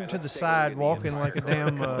turned to the side walking like a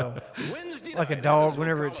damn, like a dog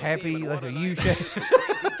whenever it's happy, like a U-shape.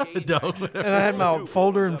 And I had my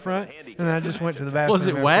folder in front, and I just went to the bathroom. Was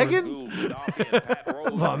it wagging?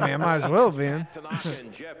 Well, I mean, I might as well have been.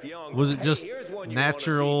 Was it just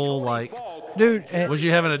natural, like... Dude, was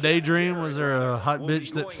you having a daydream? Was there a hot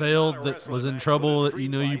bitch that failed that was in trouble that you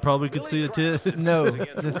know you probably could see a tit? No.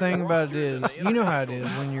 The thing about it is, you know how it is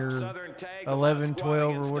when you're 11,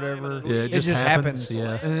 12 or whatever. Yeah, it just happens.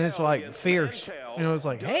 Yeah. And it's like fierce. You know, it's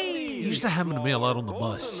like, hey. It used to happen to me a lot on the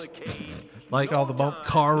bus. Like all the bump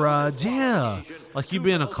car rides, yeah. Like you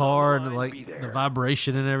be in a car and like the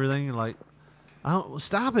vibration and everything, and like, oh,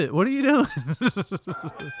 stop it! What are you doing?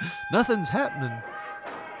 Nothing's happening.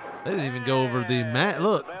 They didn't even go over the mat.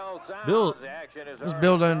 Look, Bill. This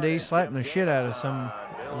Bill Dundee slapping the shit out of some.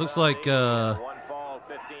 It looks like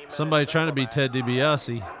somebody trying to be Ted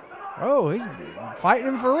DiBiase. Oh, he's fighting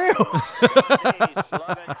him for real.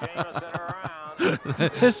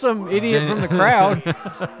 There's some idiot from the crowd.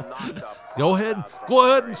 Go ahead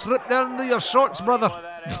and slip down into your shorts, brother.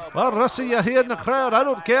 I'll wrestle you here in the crowd. I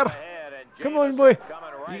don't care. Come on, boy.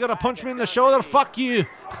 You gotta punch me in the shoulder. Fuck you.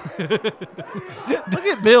 Look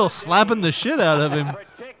at Bill slapping the shit out of him.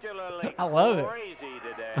 I love it.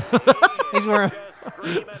 He's wearing.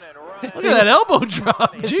 Look at that elbow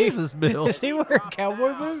drop. Jesus, Bill. Is he wearing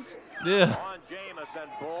cowboy boots? Yeah.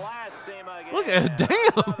 Look at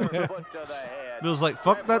damn. Bill's like,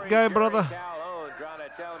 fuck that guy, brother.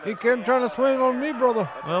 He came trying to swing on me, brother.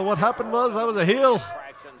 Well, what happened was I was a heel.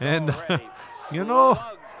 And, you know.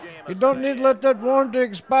 You don't need to let that warranty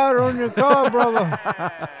expire on your car, brother.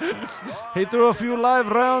 He threw a few live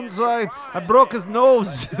rounds. I broke his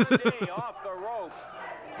nose.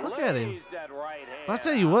 Look at him. But I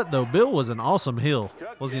tell you what, though, Bill was an awesome heel.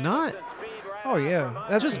 Was he not? Oh, yeah.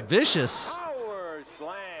 That's just vicious.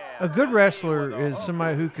 A good wrestler is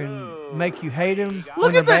somebody who can make you hate him.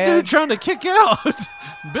 Look at that dude trying to kick out.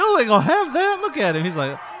 Bill ain't gonna have that. Look at him. He's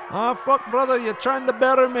like, oh, fuck, brother, you're trying to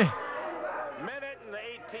bury me.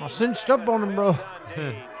 I cinched up on him, bro.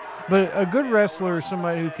 But a good wrestler is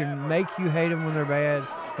somebody who can make you hate them when they're bad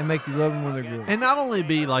and make you love them when they're good. And not only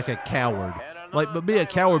be like a coward, but be a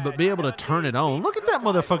coward, but be able to turn it on. Look at that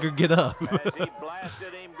motherfucker get up.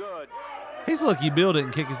 He's lucky Bill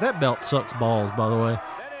didn't kick his. That belt sucks balls, by the way.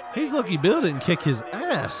 He's lucky Bill didn't kick his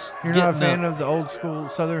ass. You're not a getting fan up. of the old school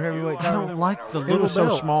Southern heavyweight I title? don't like the It little was so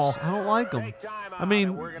belts. small. I don't like them. I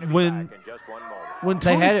mean, when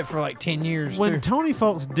They had it for like 10 years, when too. Tony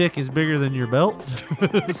Falk's dick is bigger than your belt,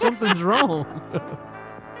 something's wrong.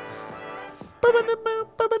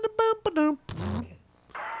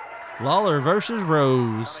 Lawler versus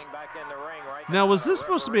Rose. Now, was this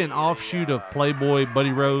supposed to be an offshoot of Playboy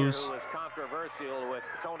Buddy Rose?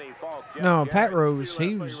 No, Pat Rose.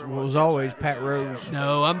 He was always Pat Rose.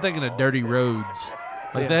 No, I'm thinking of Dirty Rhodes.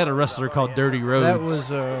 Like Yeah. they had a wrestler called Dirty Rhodes. That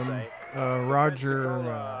was Roger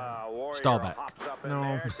Staubach.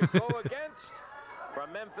 No.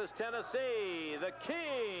 From Memphis, Tennessee, the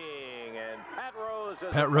King, and Pat Rose.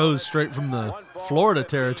 Pat Rose, straight from the Florida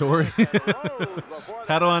territory.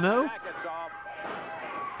 How do I know?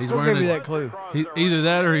 He's We'll wearing give you that clue. Either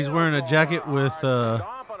that or he's wearing a jacket with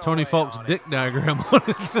Tony Falk's dick diagram on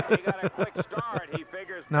it.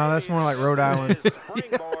 No, that's more like Rhode Island.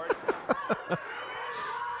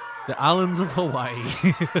 The islands of Hawaii.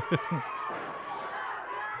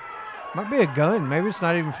 Might be a gun. Maybe it's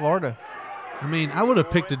not even Florida. I mean, I would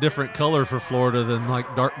have picked a different color for Florida than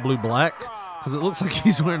like dark blue black, because it looks like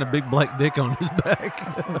he's wearing a big black dick on his back.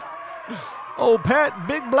 Oh, Pat,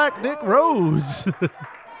 big black dick Rose.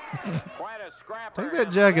 Take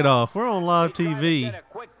that jacket off. We're on live TV. He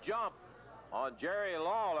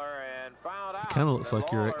kind of looks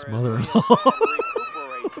like your ex-mother-in-law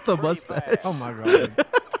with a mustache. Oh my God.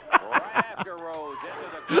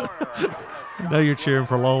 Now you're cheering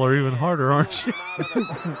for Lawler even harder, aren't you?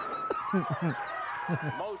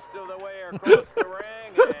 Most of the way across the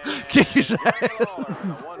ring. And Kick his Jerry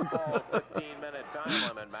ass. Lawler, 1 fall, 15-minute time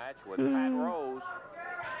limit match with Pat Rose.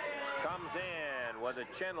 Comes in with a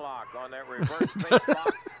chin lock on that reverse face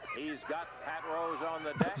lock. He's got Pat Rose on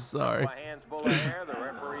the deck. Sorry. A hands full of hair. The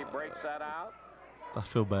referee breaks that out. I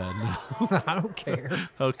feel bad now. I don't care.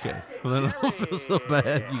 Okay. Well, then I don't feel so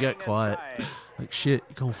bad. You got quiet. Like, shit,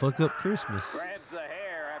 you gonna fuck up Christmas. Grabs the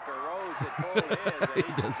hair after Rose had pulled his.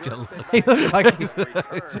 He does kind of look, He looks like he's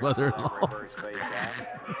his mother-in-law.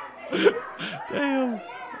 Damn.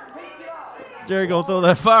 Jerry gonna throw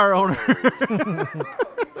that fire on her.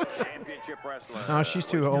 Championship wrestler. No, she's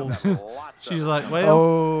too old. She's like, well.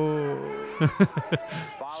 Oh.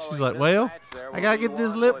 She's like, well, I gotta get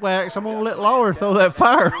this lip wax. I'm gonna let Lawler throw that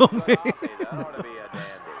fire on me.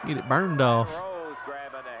 Get it burned off. Rose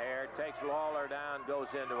grabbing the hair, takes Lawler down, goes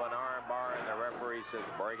into an arm bar, and the referee says,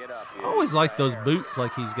 break it up. I always like those boots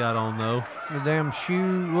like he's got on though. The damn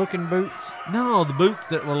shoe-looking boots. No, the boots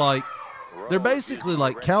that were like, they're basically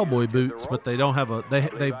like cowboy boots, but they don't have a.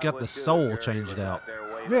 They've got the sole changed out.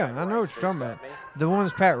 Yeah, I know what you're talking about. The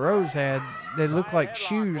ones Pat Rose had, they look like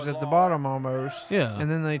shoes at the bottom almost. Yeah.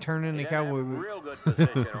 And then they turn into cowboy boots. Real good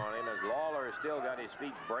position on him as Lawler has still got his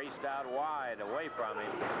feet braced out wide away from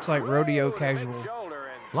him. It's like rodeo casual.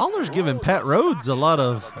 Lawler's giving Pat Rose a lot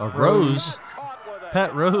of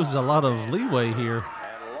Pat Rose a lot of leeway here.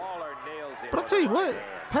 But I'll tell you what,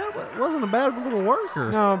 Pat wasn't a bad little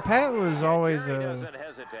worker. No, Pat was always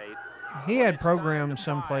he had programs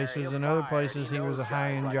some places, and other places he was a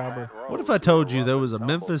high-end jobber. What if I told you there was a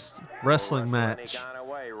Memphis wrestling match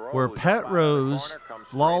where Pat Rose,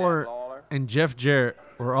 Lawler, and Jeff Jarrett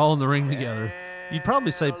were all in the ring together? You'd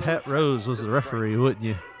probably say Pat Rose was the referee, wouldn't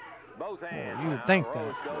you? Well, you would think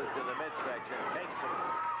that.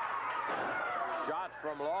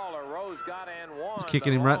 He's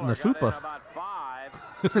kicking him right in the fupa.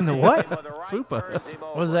 In the what? Fupa.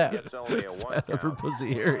 What's that? Fat upper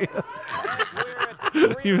pussy area.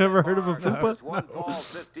 You've never heard of a fupa? 1 fall,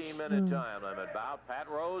 15-minute time limit. About Pat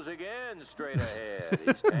Rose again, straight ahead.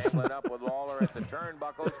 He's tangling up with Lawler at the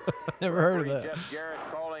turnbuckles. Never heard of that. Jeff Jarrett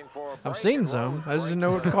calling for a I've break, seen and some. Rose I just didn't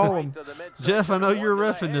know what breaks to call right them. to the midsection. Jeff, I know you're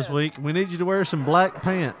reffing this week. We need you to wear some black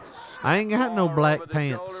pants. I ain't got no black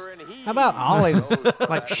pants. How about olive?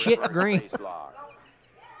 Like shit green.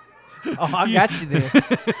 Oh, I got you there.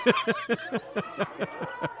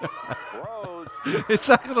 It's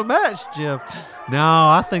not going to match, Jeff. No,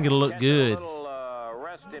 I think it'll look good.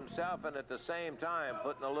 Rest himself and at the same time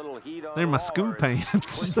putting a little heat on They're my Lawler school as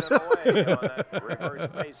pants. he pushes away on that reverse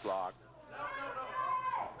face lock.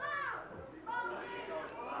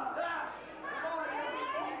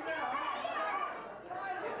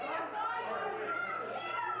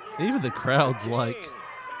 Even the crowd's like,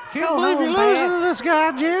 can't Go believe home, you're Pat. losing to this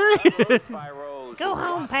guy, Jerry. Go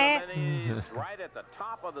home, Pat. Right at the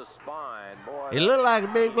top of the spine. Boy, He looked like a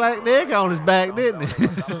big black dick on his back, didn't he?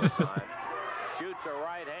 Shoots a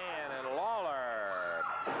right hand, and Lawler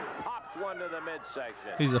pops one going to the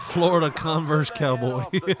midsection. He's a Florida Converse cowboy.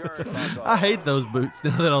 I hate those boots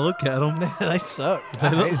now that I look at them. They suck. They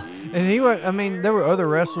look- And he went. I mean, there were other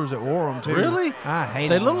wrestlers that wore them too. Really? I hate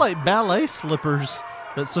They them. look like ballet slippers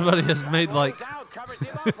that somebody has made. Like,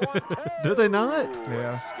 do they not?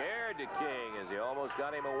 Yeah. Scared the King as he almost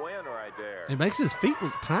got him a win right there. It makes his feet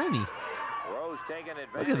look tiny. Rose taking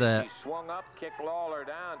advantage. Look at that. He swung up, kicked Lawler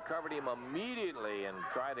down, covered him immediately, and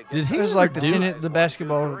tried to get. Did he This is ever like the do- the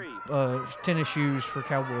basketball tennis shoes for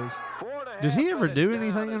cowboys. Did he ever do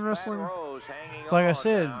anything in wrestling? It's like I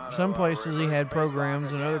said, some places he had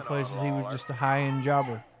programs, and other places he was just a high-end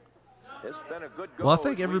jobber. Well, I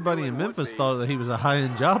think everybody in Memphis thought that he was a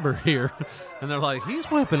high-end jobber here, and they're like, he's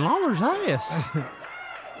whipping Lawler's ass.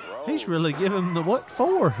 He's really giving him the what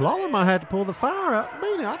for. Lawler might have to pull the fire out.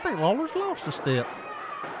 Man, I think Lawler's lost a step.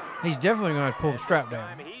 He's definitely going to pull the strap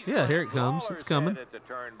down. Yeah, here it comes. It's coming. At the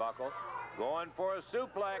turnbuckle, going for a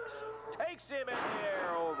suplex, takes him in the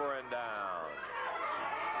air over and down.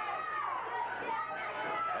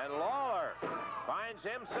 And Lawler finds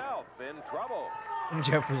himself in trouble. And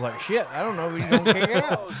Jeff was like, shit, I don't know if he's going to kick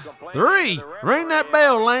out. 3. Ring that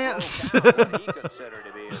bell, Lance.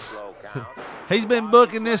 He's been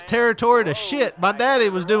booking this territory to shit. My daddy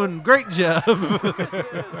was doing a great job.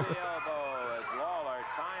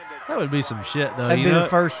 That would be some shit, though. That'd you be know? the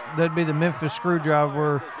first. That'd be the Memphis Screwjob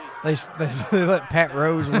where they let Pat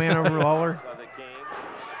Rose win over Lawler,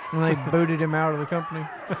 and they booted him out of the company.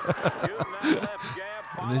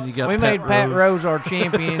 And then you got We Pat made Pat Rose. Rose our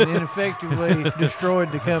champion and effectively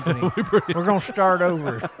destroyed the company. We're gonna start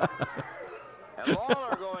over. And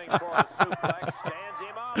Lawler going for a suplex, stands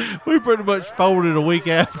him up. We pretty much folded a week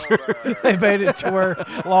after. They made it to where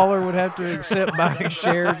Lawler would have to accept buying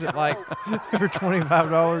shares at like for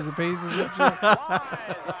 $25 a piece or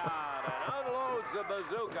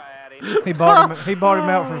something. He bought him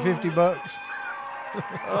out for $50.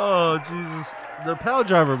 Oh, Jesus. The pile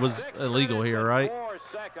driver was illegal here, right?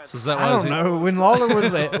 So is that why I don't know. When Lawler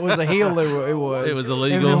was a heel, it was. It was And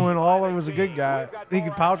illegal. then when Lawler was a good guy, he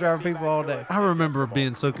could pile drive people all day. I remember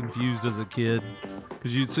being so confused as a kid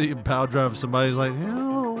because you'd see him power drive somebody's like,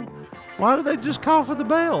 oh, why did they just call for the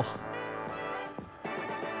bell?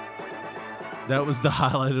 That was the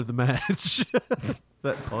highlight of the match.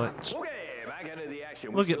 That punch.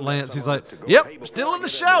 Look at Lance. He's like, yep, still in the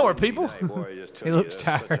shower, people. He looks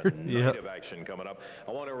tired. Yep.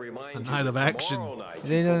 A night of action.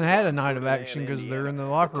 They didn't have a night of action because they're in the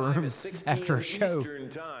locker room after a show.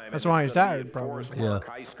 That's why he's tired, probably. Yeah.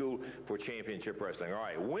 High school for championship wrestling. All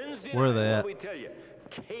right, Wednesday Where are night, they what at? do we tell you?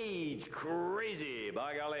 Cage crazy.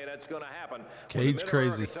 By golly, that's going to happen. Cage Well, the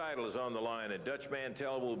crazy. Mid-America title is on the line, and Dutch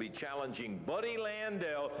Mantel will be challenging Buddy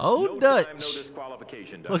Landell. Oh, no Dutch. Time, no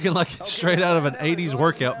disqualification. Dutch. Looking like straight out of an 80s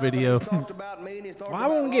workout video. Well, I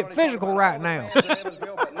want to get physical right now.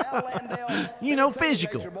 You know,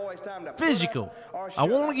 physical. Physical. I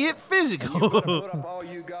want to get physical.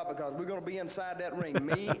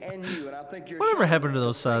 Whatever happened to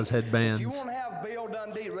those size headbands?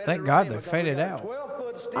 Thank God they faded out.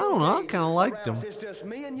 I don't know. I kind of liked them.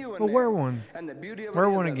 Well, wear one. Wear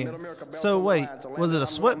one again. So wait, was it a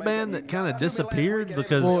sweatband that kind of disappeared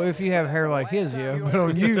because? Well, if you have hair like his, yeah. But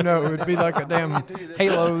on you, no, it'd be like a damn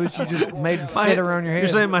halo that you just made fit around your head. You're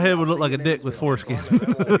saying my head would look like a dick with foreskin?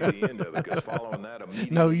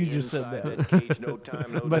 No, you just said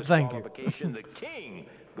that. But thank you. The King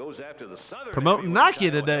goes after the Southern Promoting Nike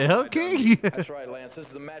today, huh, King? That's right, Lance. This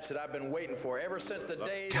is the match that I've been waiting for ever since the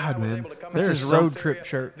day God, I was man, able to come This there's is into road this trip area.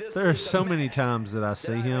 shirt. There are so many times that I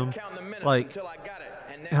see him, like,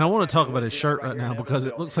 and I want to talk about his shirt right now because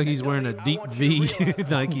it looks like he's wearing a deep V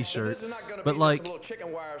Nike shirt. But like,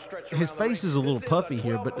 his face is a little puffy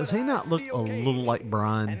here, but does he not look a little like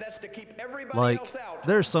Brian? Like,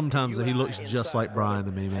 there's sometimes that he looks just like Brian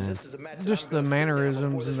to me, man. Just the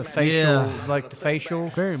mannerisms and the facial, like the facial.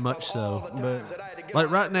 Very much so. But like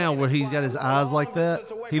right now, where he's got his eyes like that,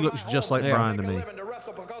 he looks just like Yeah. Brian to me.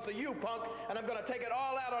 And I'm going to take it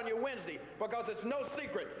all out on you Wednesday because it's no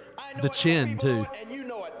secret. I know The it, chin, you too. know it, and you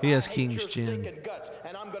know it. He has I hate King's your chin. stinking guts,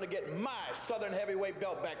 and I'm going to get my Southern heavyweight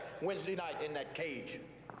belt back Wednesday night in that cage.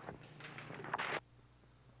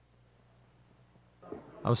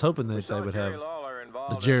 I was hoping that they would have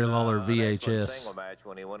the Jerry Lawler VHS. Single match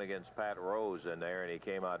when he went against Pat Rose in there, and he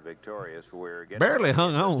came out victorious. We're getting Barely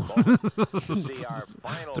hung on see our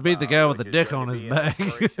final to beat the bout, guy with the which is dick going on to his be an back.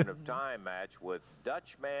 Expiration of time match with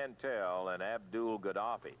Dutch Mantel and Abdul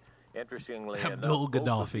Gaddafi. Interestingly Abdul enough, both of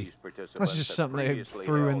Gaddafi. these That's just something they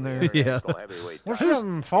threw in there. Yeah. What's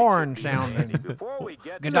something foreign sounding?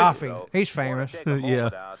 Gaddafi. He's famous. Yeah.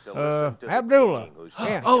 Abdullah.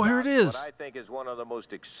 Yeah. Oh, here it is. What I think is one of the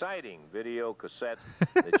most exciting video cassettes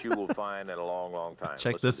that you will find in a long, long time.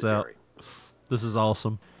 Check Listen this to out. Jerry. This is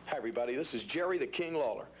awesome. Hi, everybody. This is Jerry the King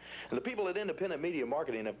Lawler. And the people at Independent Media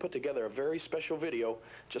Marketing have put together a very special video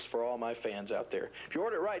just for all my fans out there. If you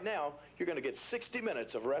order it right now, you're going to get 60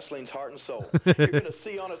 minutes of wrestling's heart and soul. You're going to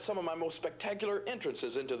see on it some of my most spectacular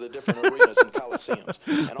entrances into the different arenas and coliseums.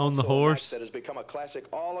 And On the also a match horse. that has become a classic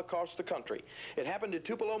all across the country. It happened in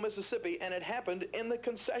Tupelo, Mississippi, and it happened in the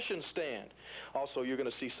concession stand. Also, you're going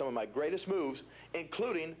to see some of my greatest moves,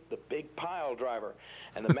 including the big pile driver.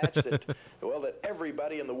 And the match that, well, that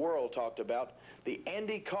everybody in the world talked about, the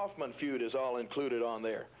Andy Kaufman feud, is all included on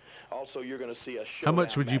there. Also, you're going to see a How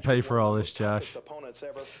much would you pay for all this, Josh? opponents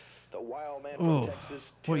ever, the Wild Man Oh, from Texas,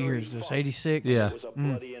 what year Terry is this? Funk. 86? Yeah. It was a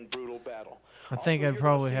bloody and brutal battle. I think I'd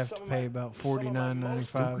probably have to pay about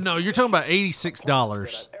 $49.95. No, you're talking about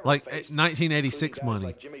 $86, like 1986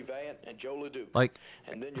 money. Jimmy Valiant and Joe LeDuc. Like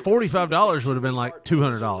 $45 would have been like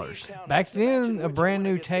 $200. Back then, a brand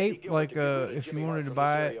new tape, like if you wanted to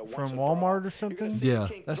buy it from Walmart or something, Yeah.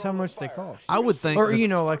 that's how much they cost. I would think, Or that- you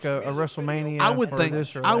know, like a WrestleMania. I would or think,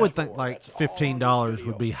 this or I would that. think like $15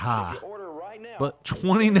 would be high, but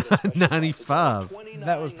 $29.95.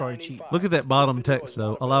 That was probably cheap. Look at that bottom text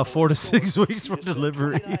though. Allow 4 to 6 weeks for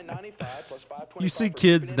delivery. You see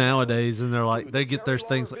kids nowadays, and they're like, they get their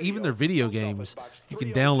things, even their video games. You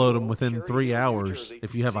can download them within 3 hours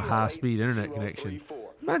if you have a high-speed internet connection.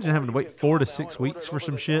 Imagine having to wait 4 to 6 weeks for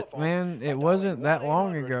some shit. Man, it wasn't that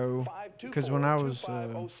long ago, because when I was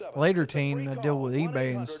later teen, I dealt with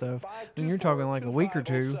eBay and stuff. And you're talking like a week or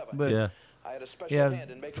two, but Yeah. yeah,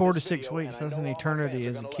 4 to 6 weeks. That's an eternity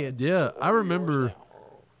as a kid. Yeah, I remember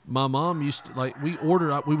my mom used to, like, we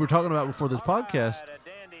were talking about before this podcast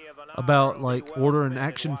about like ordering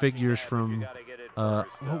action figures from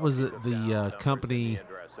what was it, the company,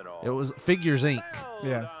 it was Figures Inc.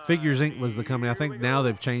 Yeah. Figures Inc. was the company. I think now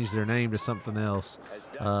they've changed their name to something else.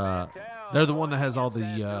 They're the one that has all the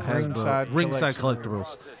Ringside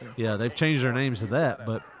Collectibles. Yeah, they've changed their names to that,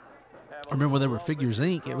 but I remember when they were Figures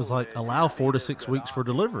Inc., it was like allow 4 to 6 weeks for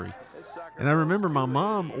delivery. And I remember my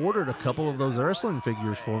mom ordered a couple of those wrestling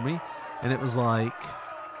figures for me, and it was like,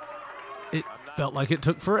 it felt like it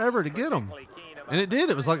took forever to get them. And it did.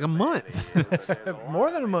 It was like a month. More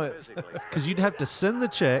than a month. Because you'd have to send the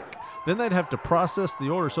check, then they'd have to process the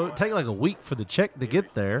order. So it'd take like a week for the check to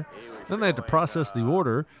get there. Then they had to process the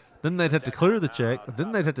order. Then they'd have to clear the check.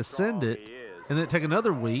 Then they'd have to send it. And then it'd take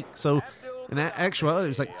another week. So in actuality, it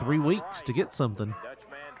was like 3 weeks to get something.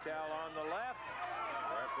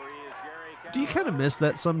 Do you kind of miss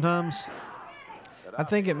that sometimes? I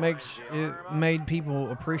think it made people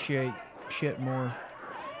appreciate shit more,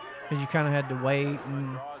 because you kind of had to wait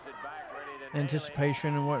and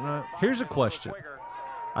anticipation and whatnot. Here's a question.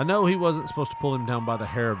 I know he wasn't supposed to pull him down by the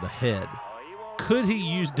hair of the head. Could he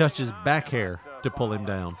use Dutch's back hair to pull him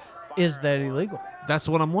down? Is that illegal? That's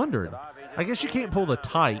what I'm wondering. I guess you can't pull the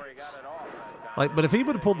tights. But if he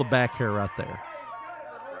would have pulled the back hair right there,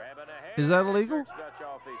 is that illegal?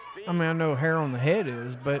 I mean, I know hair on the head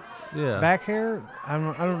is, but Yeah. back hair, I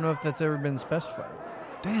don't know if that's ever been specified.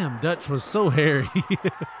 Damn, Dutch was so hairy. And the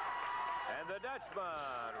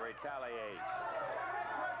Dutchman retaliates.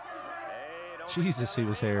 Jesus, he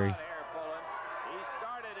was hairy. He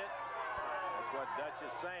started it. That's what Dutch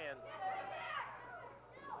is saying.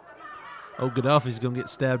 Oh, Gaddafi's going to get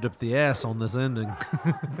stabbed up the ass on this ending.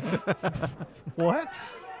 What?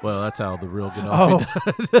 Well, that's how the real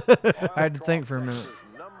Gaddafi died. I had to think for a minute.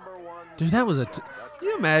 Dude, that was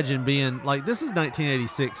you imagine being, like, this is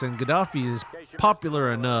 1986, and Gaddafi is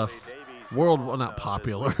popular enough, not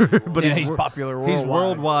popular, but Yeah, he's popular He's worldwide.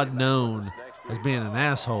 worldwide known as being an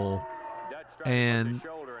asshole, and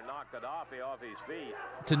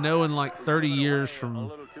to know in like 30 years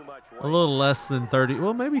from a little less than 30,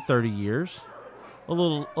 well, maybe 30 years, a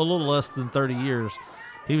little less than 30 years,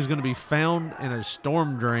 he was going to be found in a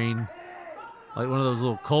storm drain, like one of those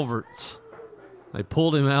little culverts. They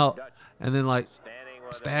pulled him out and then like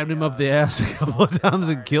stabbed him up the ass a couple of times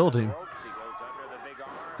and killed him.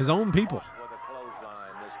 His own people.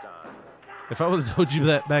 If I would have told you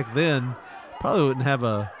that back then, probably wouldn't have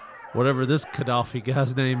a whatever this Gaddafi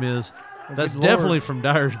guy's name is. That's Good definitely Lord. from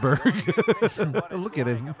Dyersburg. Look at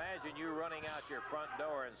him. Imagine you running out your front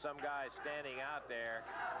door and some guy standing standing out there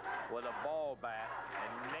with a ball bat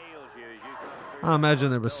and nails you as you come through. I imagine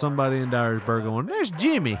there was somebody in Dyersburg going, "There's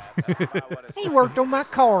Jimmy." He worked on my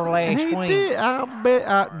car last He week. did. I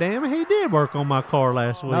bet. Damn it, he did work on my car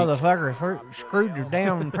last week. Motherfucker screwed the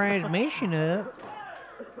damn transmission up.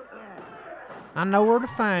 I know where to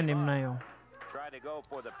find him now.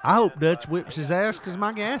 I hope Dutch whips his ass because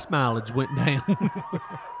my gas mileage went down.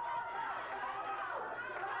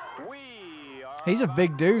 He's a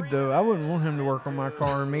big dude, though. I wouldn't want him to work on my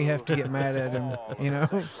car and me have to get mad at him, you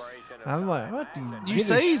know? I'm like, what do You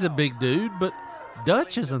say he's a big dude, but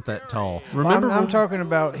Dutch isn't that tall. Remember, I'm talking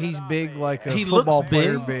about he's big like a he football looks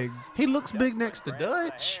player big. big. He looks big next to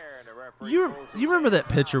Dutch. You remember that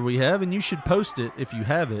picture we have, and you should post it if you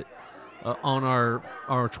have it on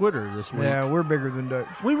our Twitter this week. Yeah, we're bigger than Dutch.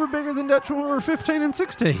 We were bigger than Dutch when we were 15 and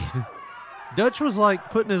 16. Dutch was like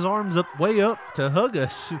putting his arms way up to hug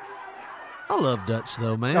us. I love Dutch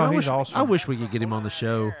though, man. Oh, he's awesome. I wish we could get him on the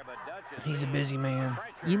show. He's a busy man.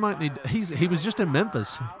 You might need. He was just in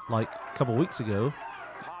Memphis like a couple weeks ago,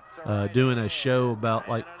 doing a show about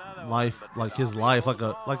like life, like his life, like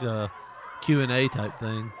a Q&A type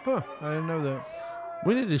thing. Huh? I didn't know that.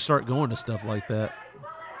 We need to start going to stuff like that.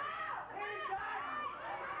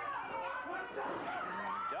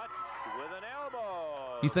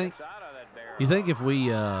 You think if we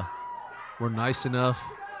were nice enough,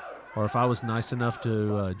 or if I was nice enough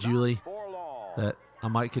to Julie, that I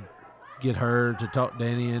might could get her to talk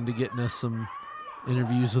Danny into getting us some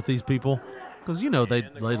interviews with these people? Because, you know, they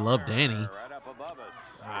love Danny.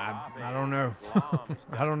 I don't know.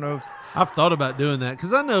 I don't know if I've thought about doing that,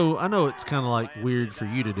 because I know it's kind of like weird for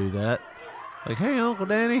you to do that. Like, hey, Uncle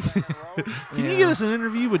Danny, can you get us an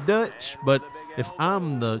interview with Dutch? But if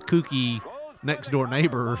I'm the kooky next door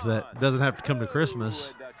neighbor that doesn't have to come to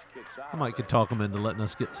Christmas, I might could talk him into letting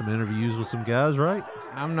us get some interviews with some guys, right?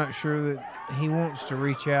 I'm not sure that he wants to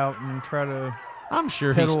reach out and try to. I'm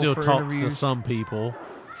sure he still talks interviews to some people.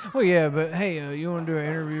 Well, yeah, but hey, you want to do an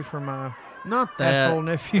interview for my Not that asshole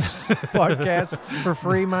nephew's podcast for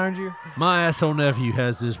free, mind you? My asshole nephew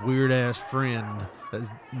has this weird ass friend.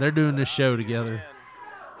 They're doing this show together.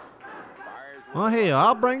 Well, hell,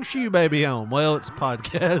 I'll bring Shoe Baby home. Well, it's a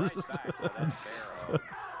podcast.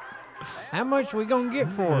 How much we gonna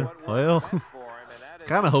get for it? Well, it's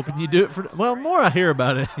kind of hoping you do it for. Well, more I hear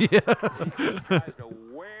about it. Yeah.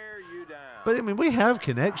 But I mean, we have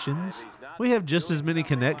connections. We have just as many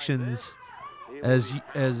connections as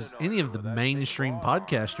any of the mainstream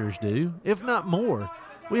podcasters do, if not more.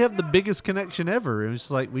 We have the biggest connection ever. It's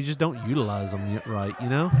like we just don't utilize them yet right, you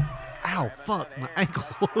know? Ow, fuck, my ankle.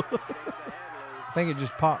 I think it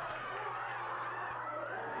just popped.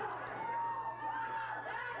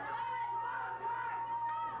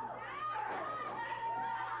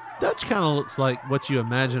 Dutch kind of looks like what you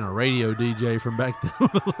imagine a radio DJ from back then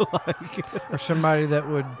would look like. Or somebody that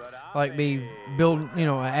would like be building, you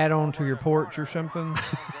know, an add-on to your porch or something.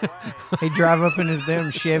 He'd drive up in his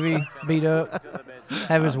damn Chevy, beat up,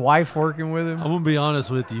 have his wife working with him. I'm gonna be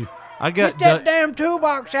honest with you. I got Get that damn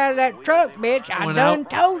toolbox out of that truck, bitch. I done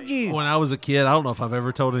told you. When I was a kid, I don't know if I've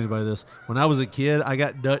ever told anybody this. When I was a kid, I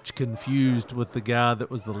got Dutch confused with the guy that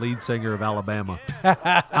was the lead singer of Alabama.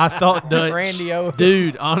 I thought Dutch. Randy O.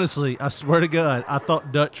 Dude, honestly, I swear to God, I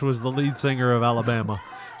thought Dutch was the lead singer of Alabama.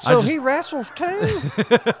 So he wrestles too?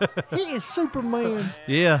 He is Superman.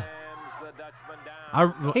 Yeah.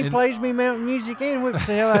 He plays me mountain music and whips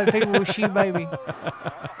the hell out of people with Shoe Baby.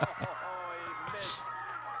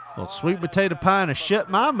 Well, sweet potato pie and a shut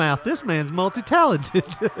my mouth. This man's multi-talented.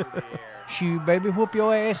 Shoe Baby, whoop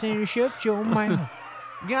your ass and shut your mouth.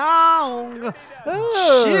 Gong.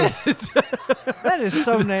 Oh, shit. That is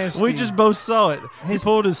so nasty. We just both saw it. He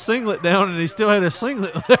pulled his singlet down and he still had a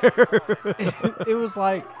singlet there. It was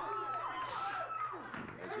like,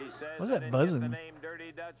 what's that buzzing?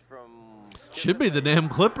 Should be the damn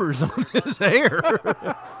clippers on his hair.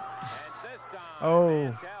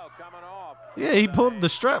 Oh. Yeah, he pulled the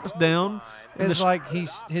straps down. It's like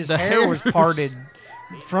his hair was parted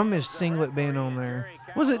from his singlet being on there.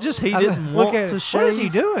 Was it just he didn't want to shave? What is he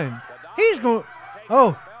doing? He's going.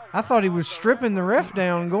 Oh, I thought he was stripping the ref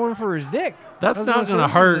down, going for his dick. That's not going to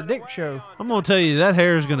hurt. This is a dick show. I'm going to tell you, that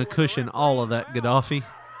hair is going to cushion all of that, Gaddafi.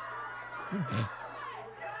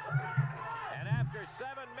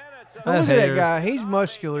 Now look at that guy. He's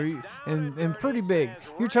muscular and pretty big.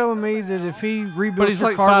 You're telling me that if he rebuilt but he's your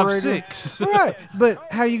like carburetor, 5'6". right?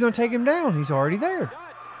 But how are you going to take him down? He's already there.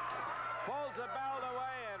 Pulls the belt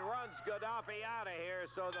away and runs Gaddafi out of here.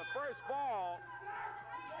 So the first ball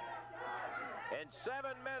in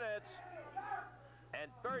 7 minutes And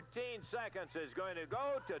 13 seconds is going to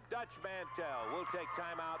go to Dutch Mantell. We'll take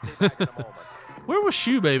time out. Be back in a moment. Where was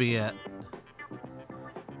Shoe Baby at?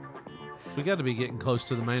 We got to be getting close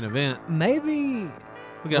to the main event. Maybe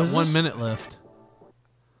We got 1 minute left.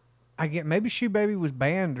 Maybe Shoe Baby was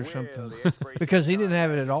banned or something because he didn't have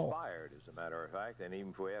it at all. As a matter of fact, and even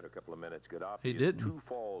if we had a couple of minutes, Gaddafi He is didn't. 2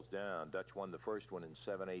 falls down. Dutch won the first one in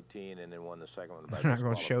 7:18, and then won the second one by They're not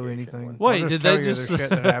going to show anything. Wait, I'll did tell they you just? the shit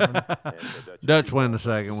that happened. Dutch won the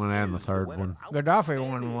second one and the third one. Gaddafi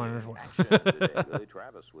won one as well. Billy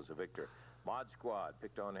Travis was a victor. Mod Squad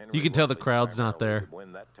picked on Henry. You can tell the crowd's not there.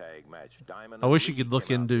 I wish you could look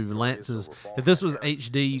into Lance's. If this was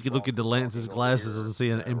HD, you could look into Lance's glasses and see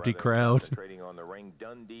an empty crowd. Trading on the ring,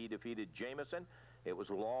 Dundee defeated Jameson. It was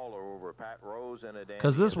Lawler over Pat Rose and a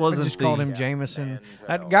 'Cause this I wasn't just called him Jameson.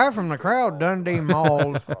 That guy from the crowd, Dundee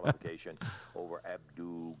mauled. Qualification over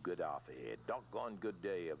Abdul Gaddafi. A doggone good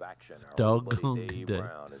day of action. Our Doggone old buddy good Dave day.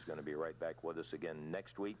 Brown is going to be right back with us again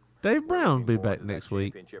next week. Dave Brown will be back next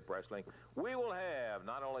week. Championship Wrestling. We will have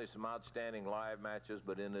not only some outstanding live matches,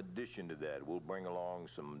 but in addition to that, we'll bring along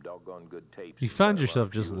some doggone good tapes. You find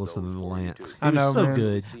yourself just listening to Lance. I He was know, so man.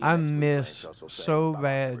 good. I miss so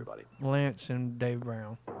bad Lance and Dave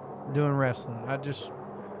Brown doing wrestling. I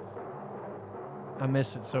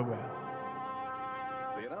miss it so bad.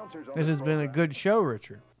 It has been a good show,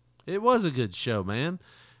 Richard. It was a good show, man.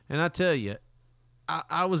 And I tell you,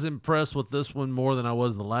 I was impressed with this one more than I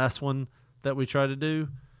was the last one that we tried to do,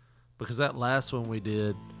 because that last one we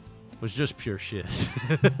did was just pure shit.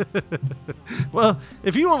 Well,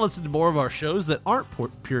 if you want to listen to more of our shows that aren't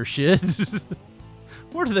pure shit,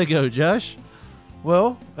 where do they go, Josh?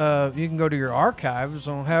 Well, you can go to your archives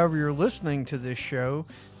on however you're listening to this show.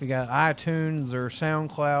 You got iTunes or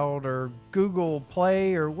SoundCloud or Google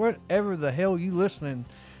Play or whatever the hell you listening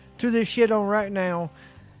to this shit on right now.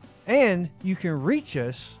 And you can reach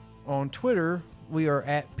us on Twitter. We are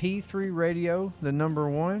at P3 Radio, the number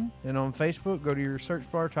 1. And on Facebook, go to your search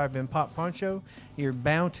bar, type in Pop Poncho. You're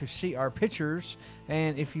bound to see our pictures.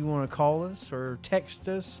 And if you want to call us or text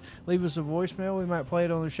us, leave us a voicemail. We might play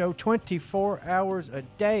it on the show 24 hours a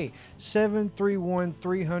day.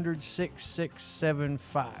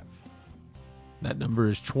 731-300-6675. That number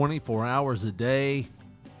is 24 hours a day,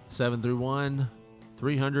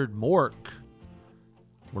 731-300-MORK.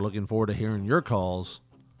 We're looking forward to hearing your calls,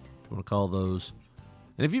 if you want to call those.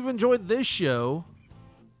 And if you've enjoyed this show,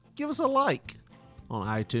 give us a like on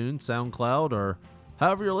iTunes, SoundCloud, or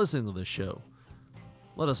however you're listening to this show.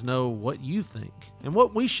 Let us know what you think and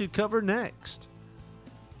what we should cover next.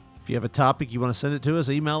 If you have a topic you want to send it to us,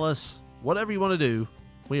 email us, whatever you want to do.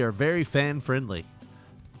 We are very fan-friendly.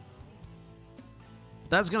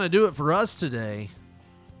 That's going to do it for us today.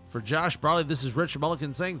 For Josh Brawley, this is Richard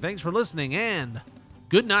Mulligan saying thanks for listening and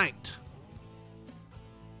good night.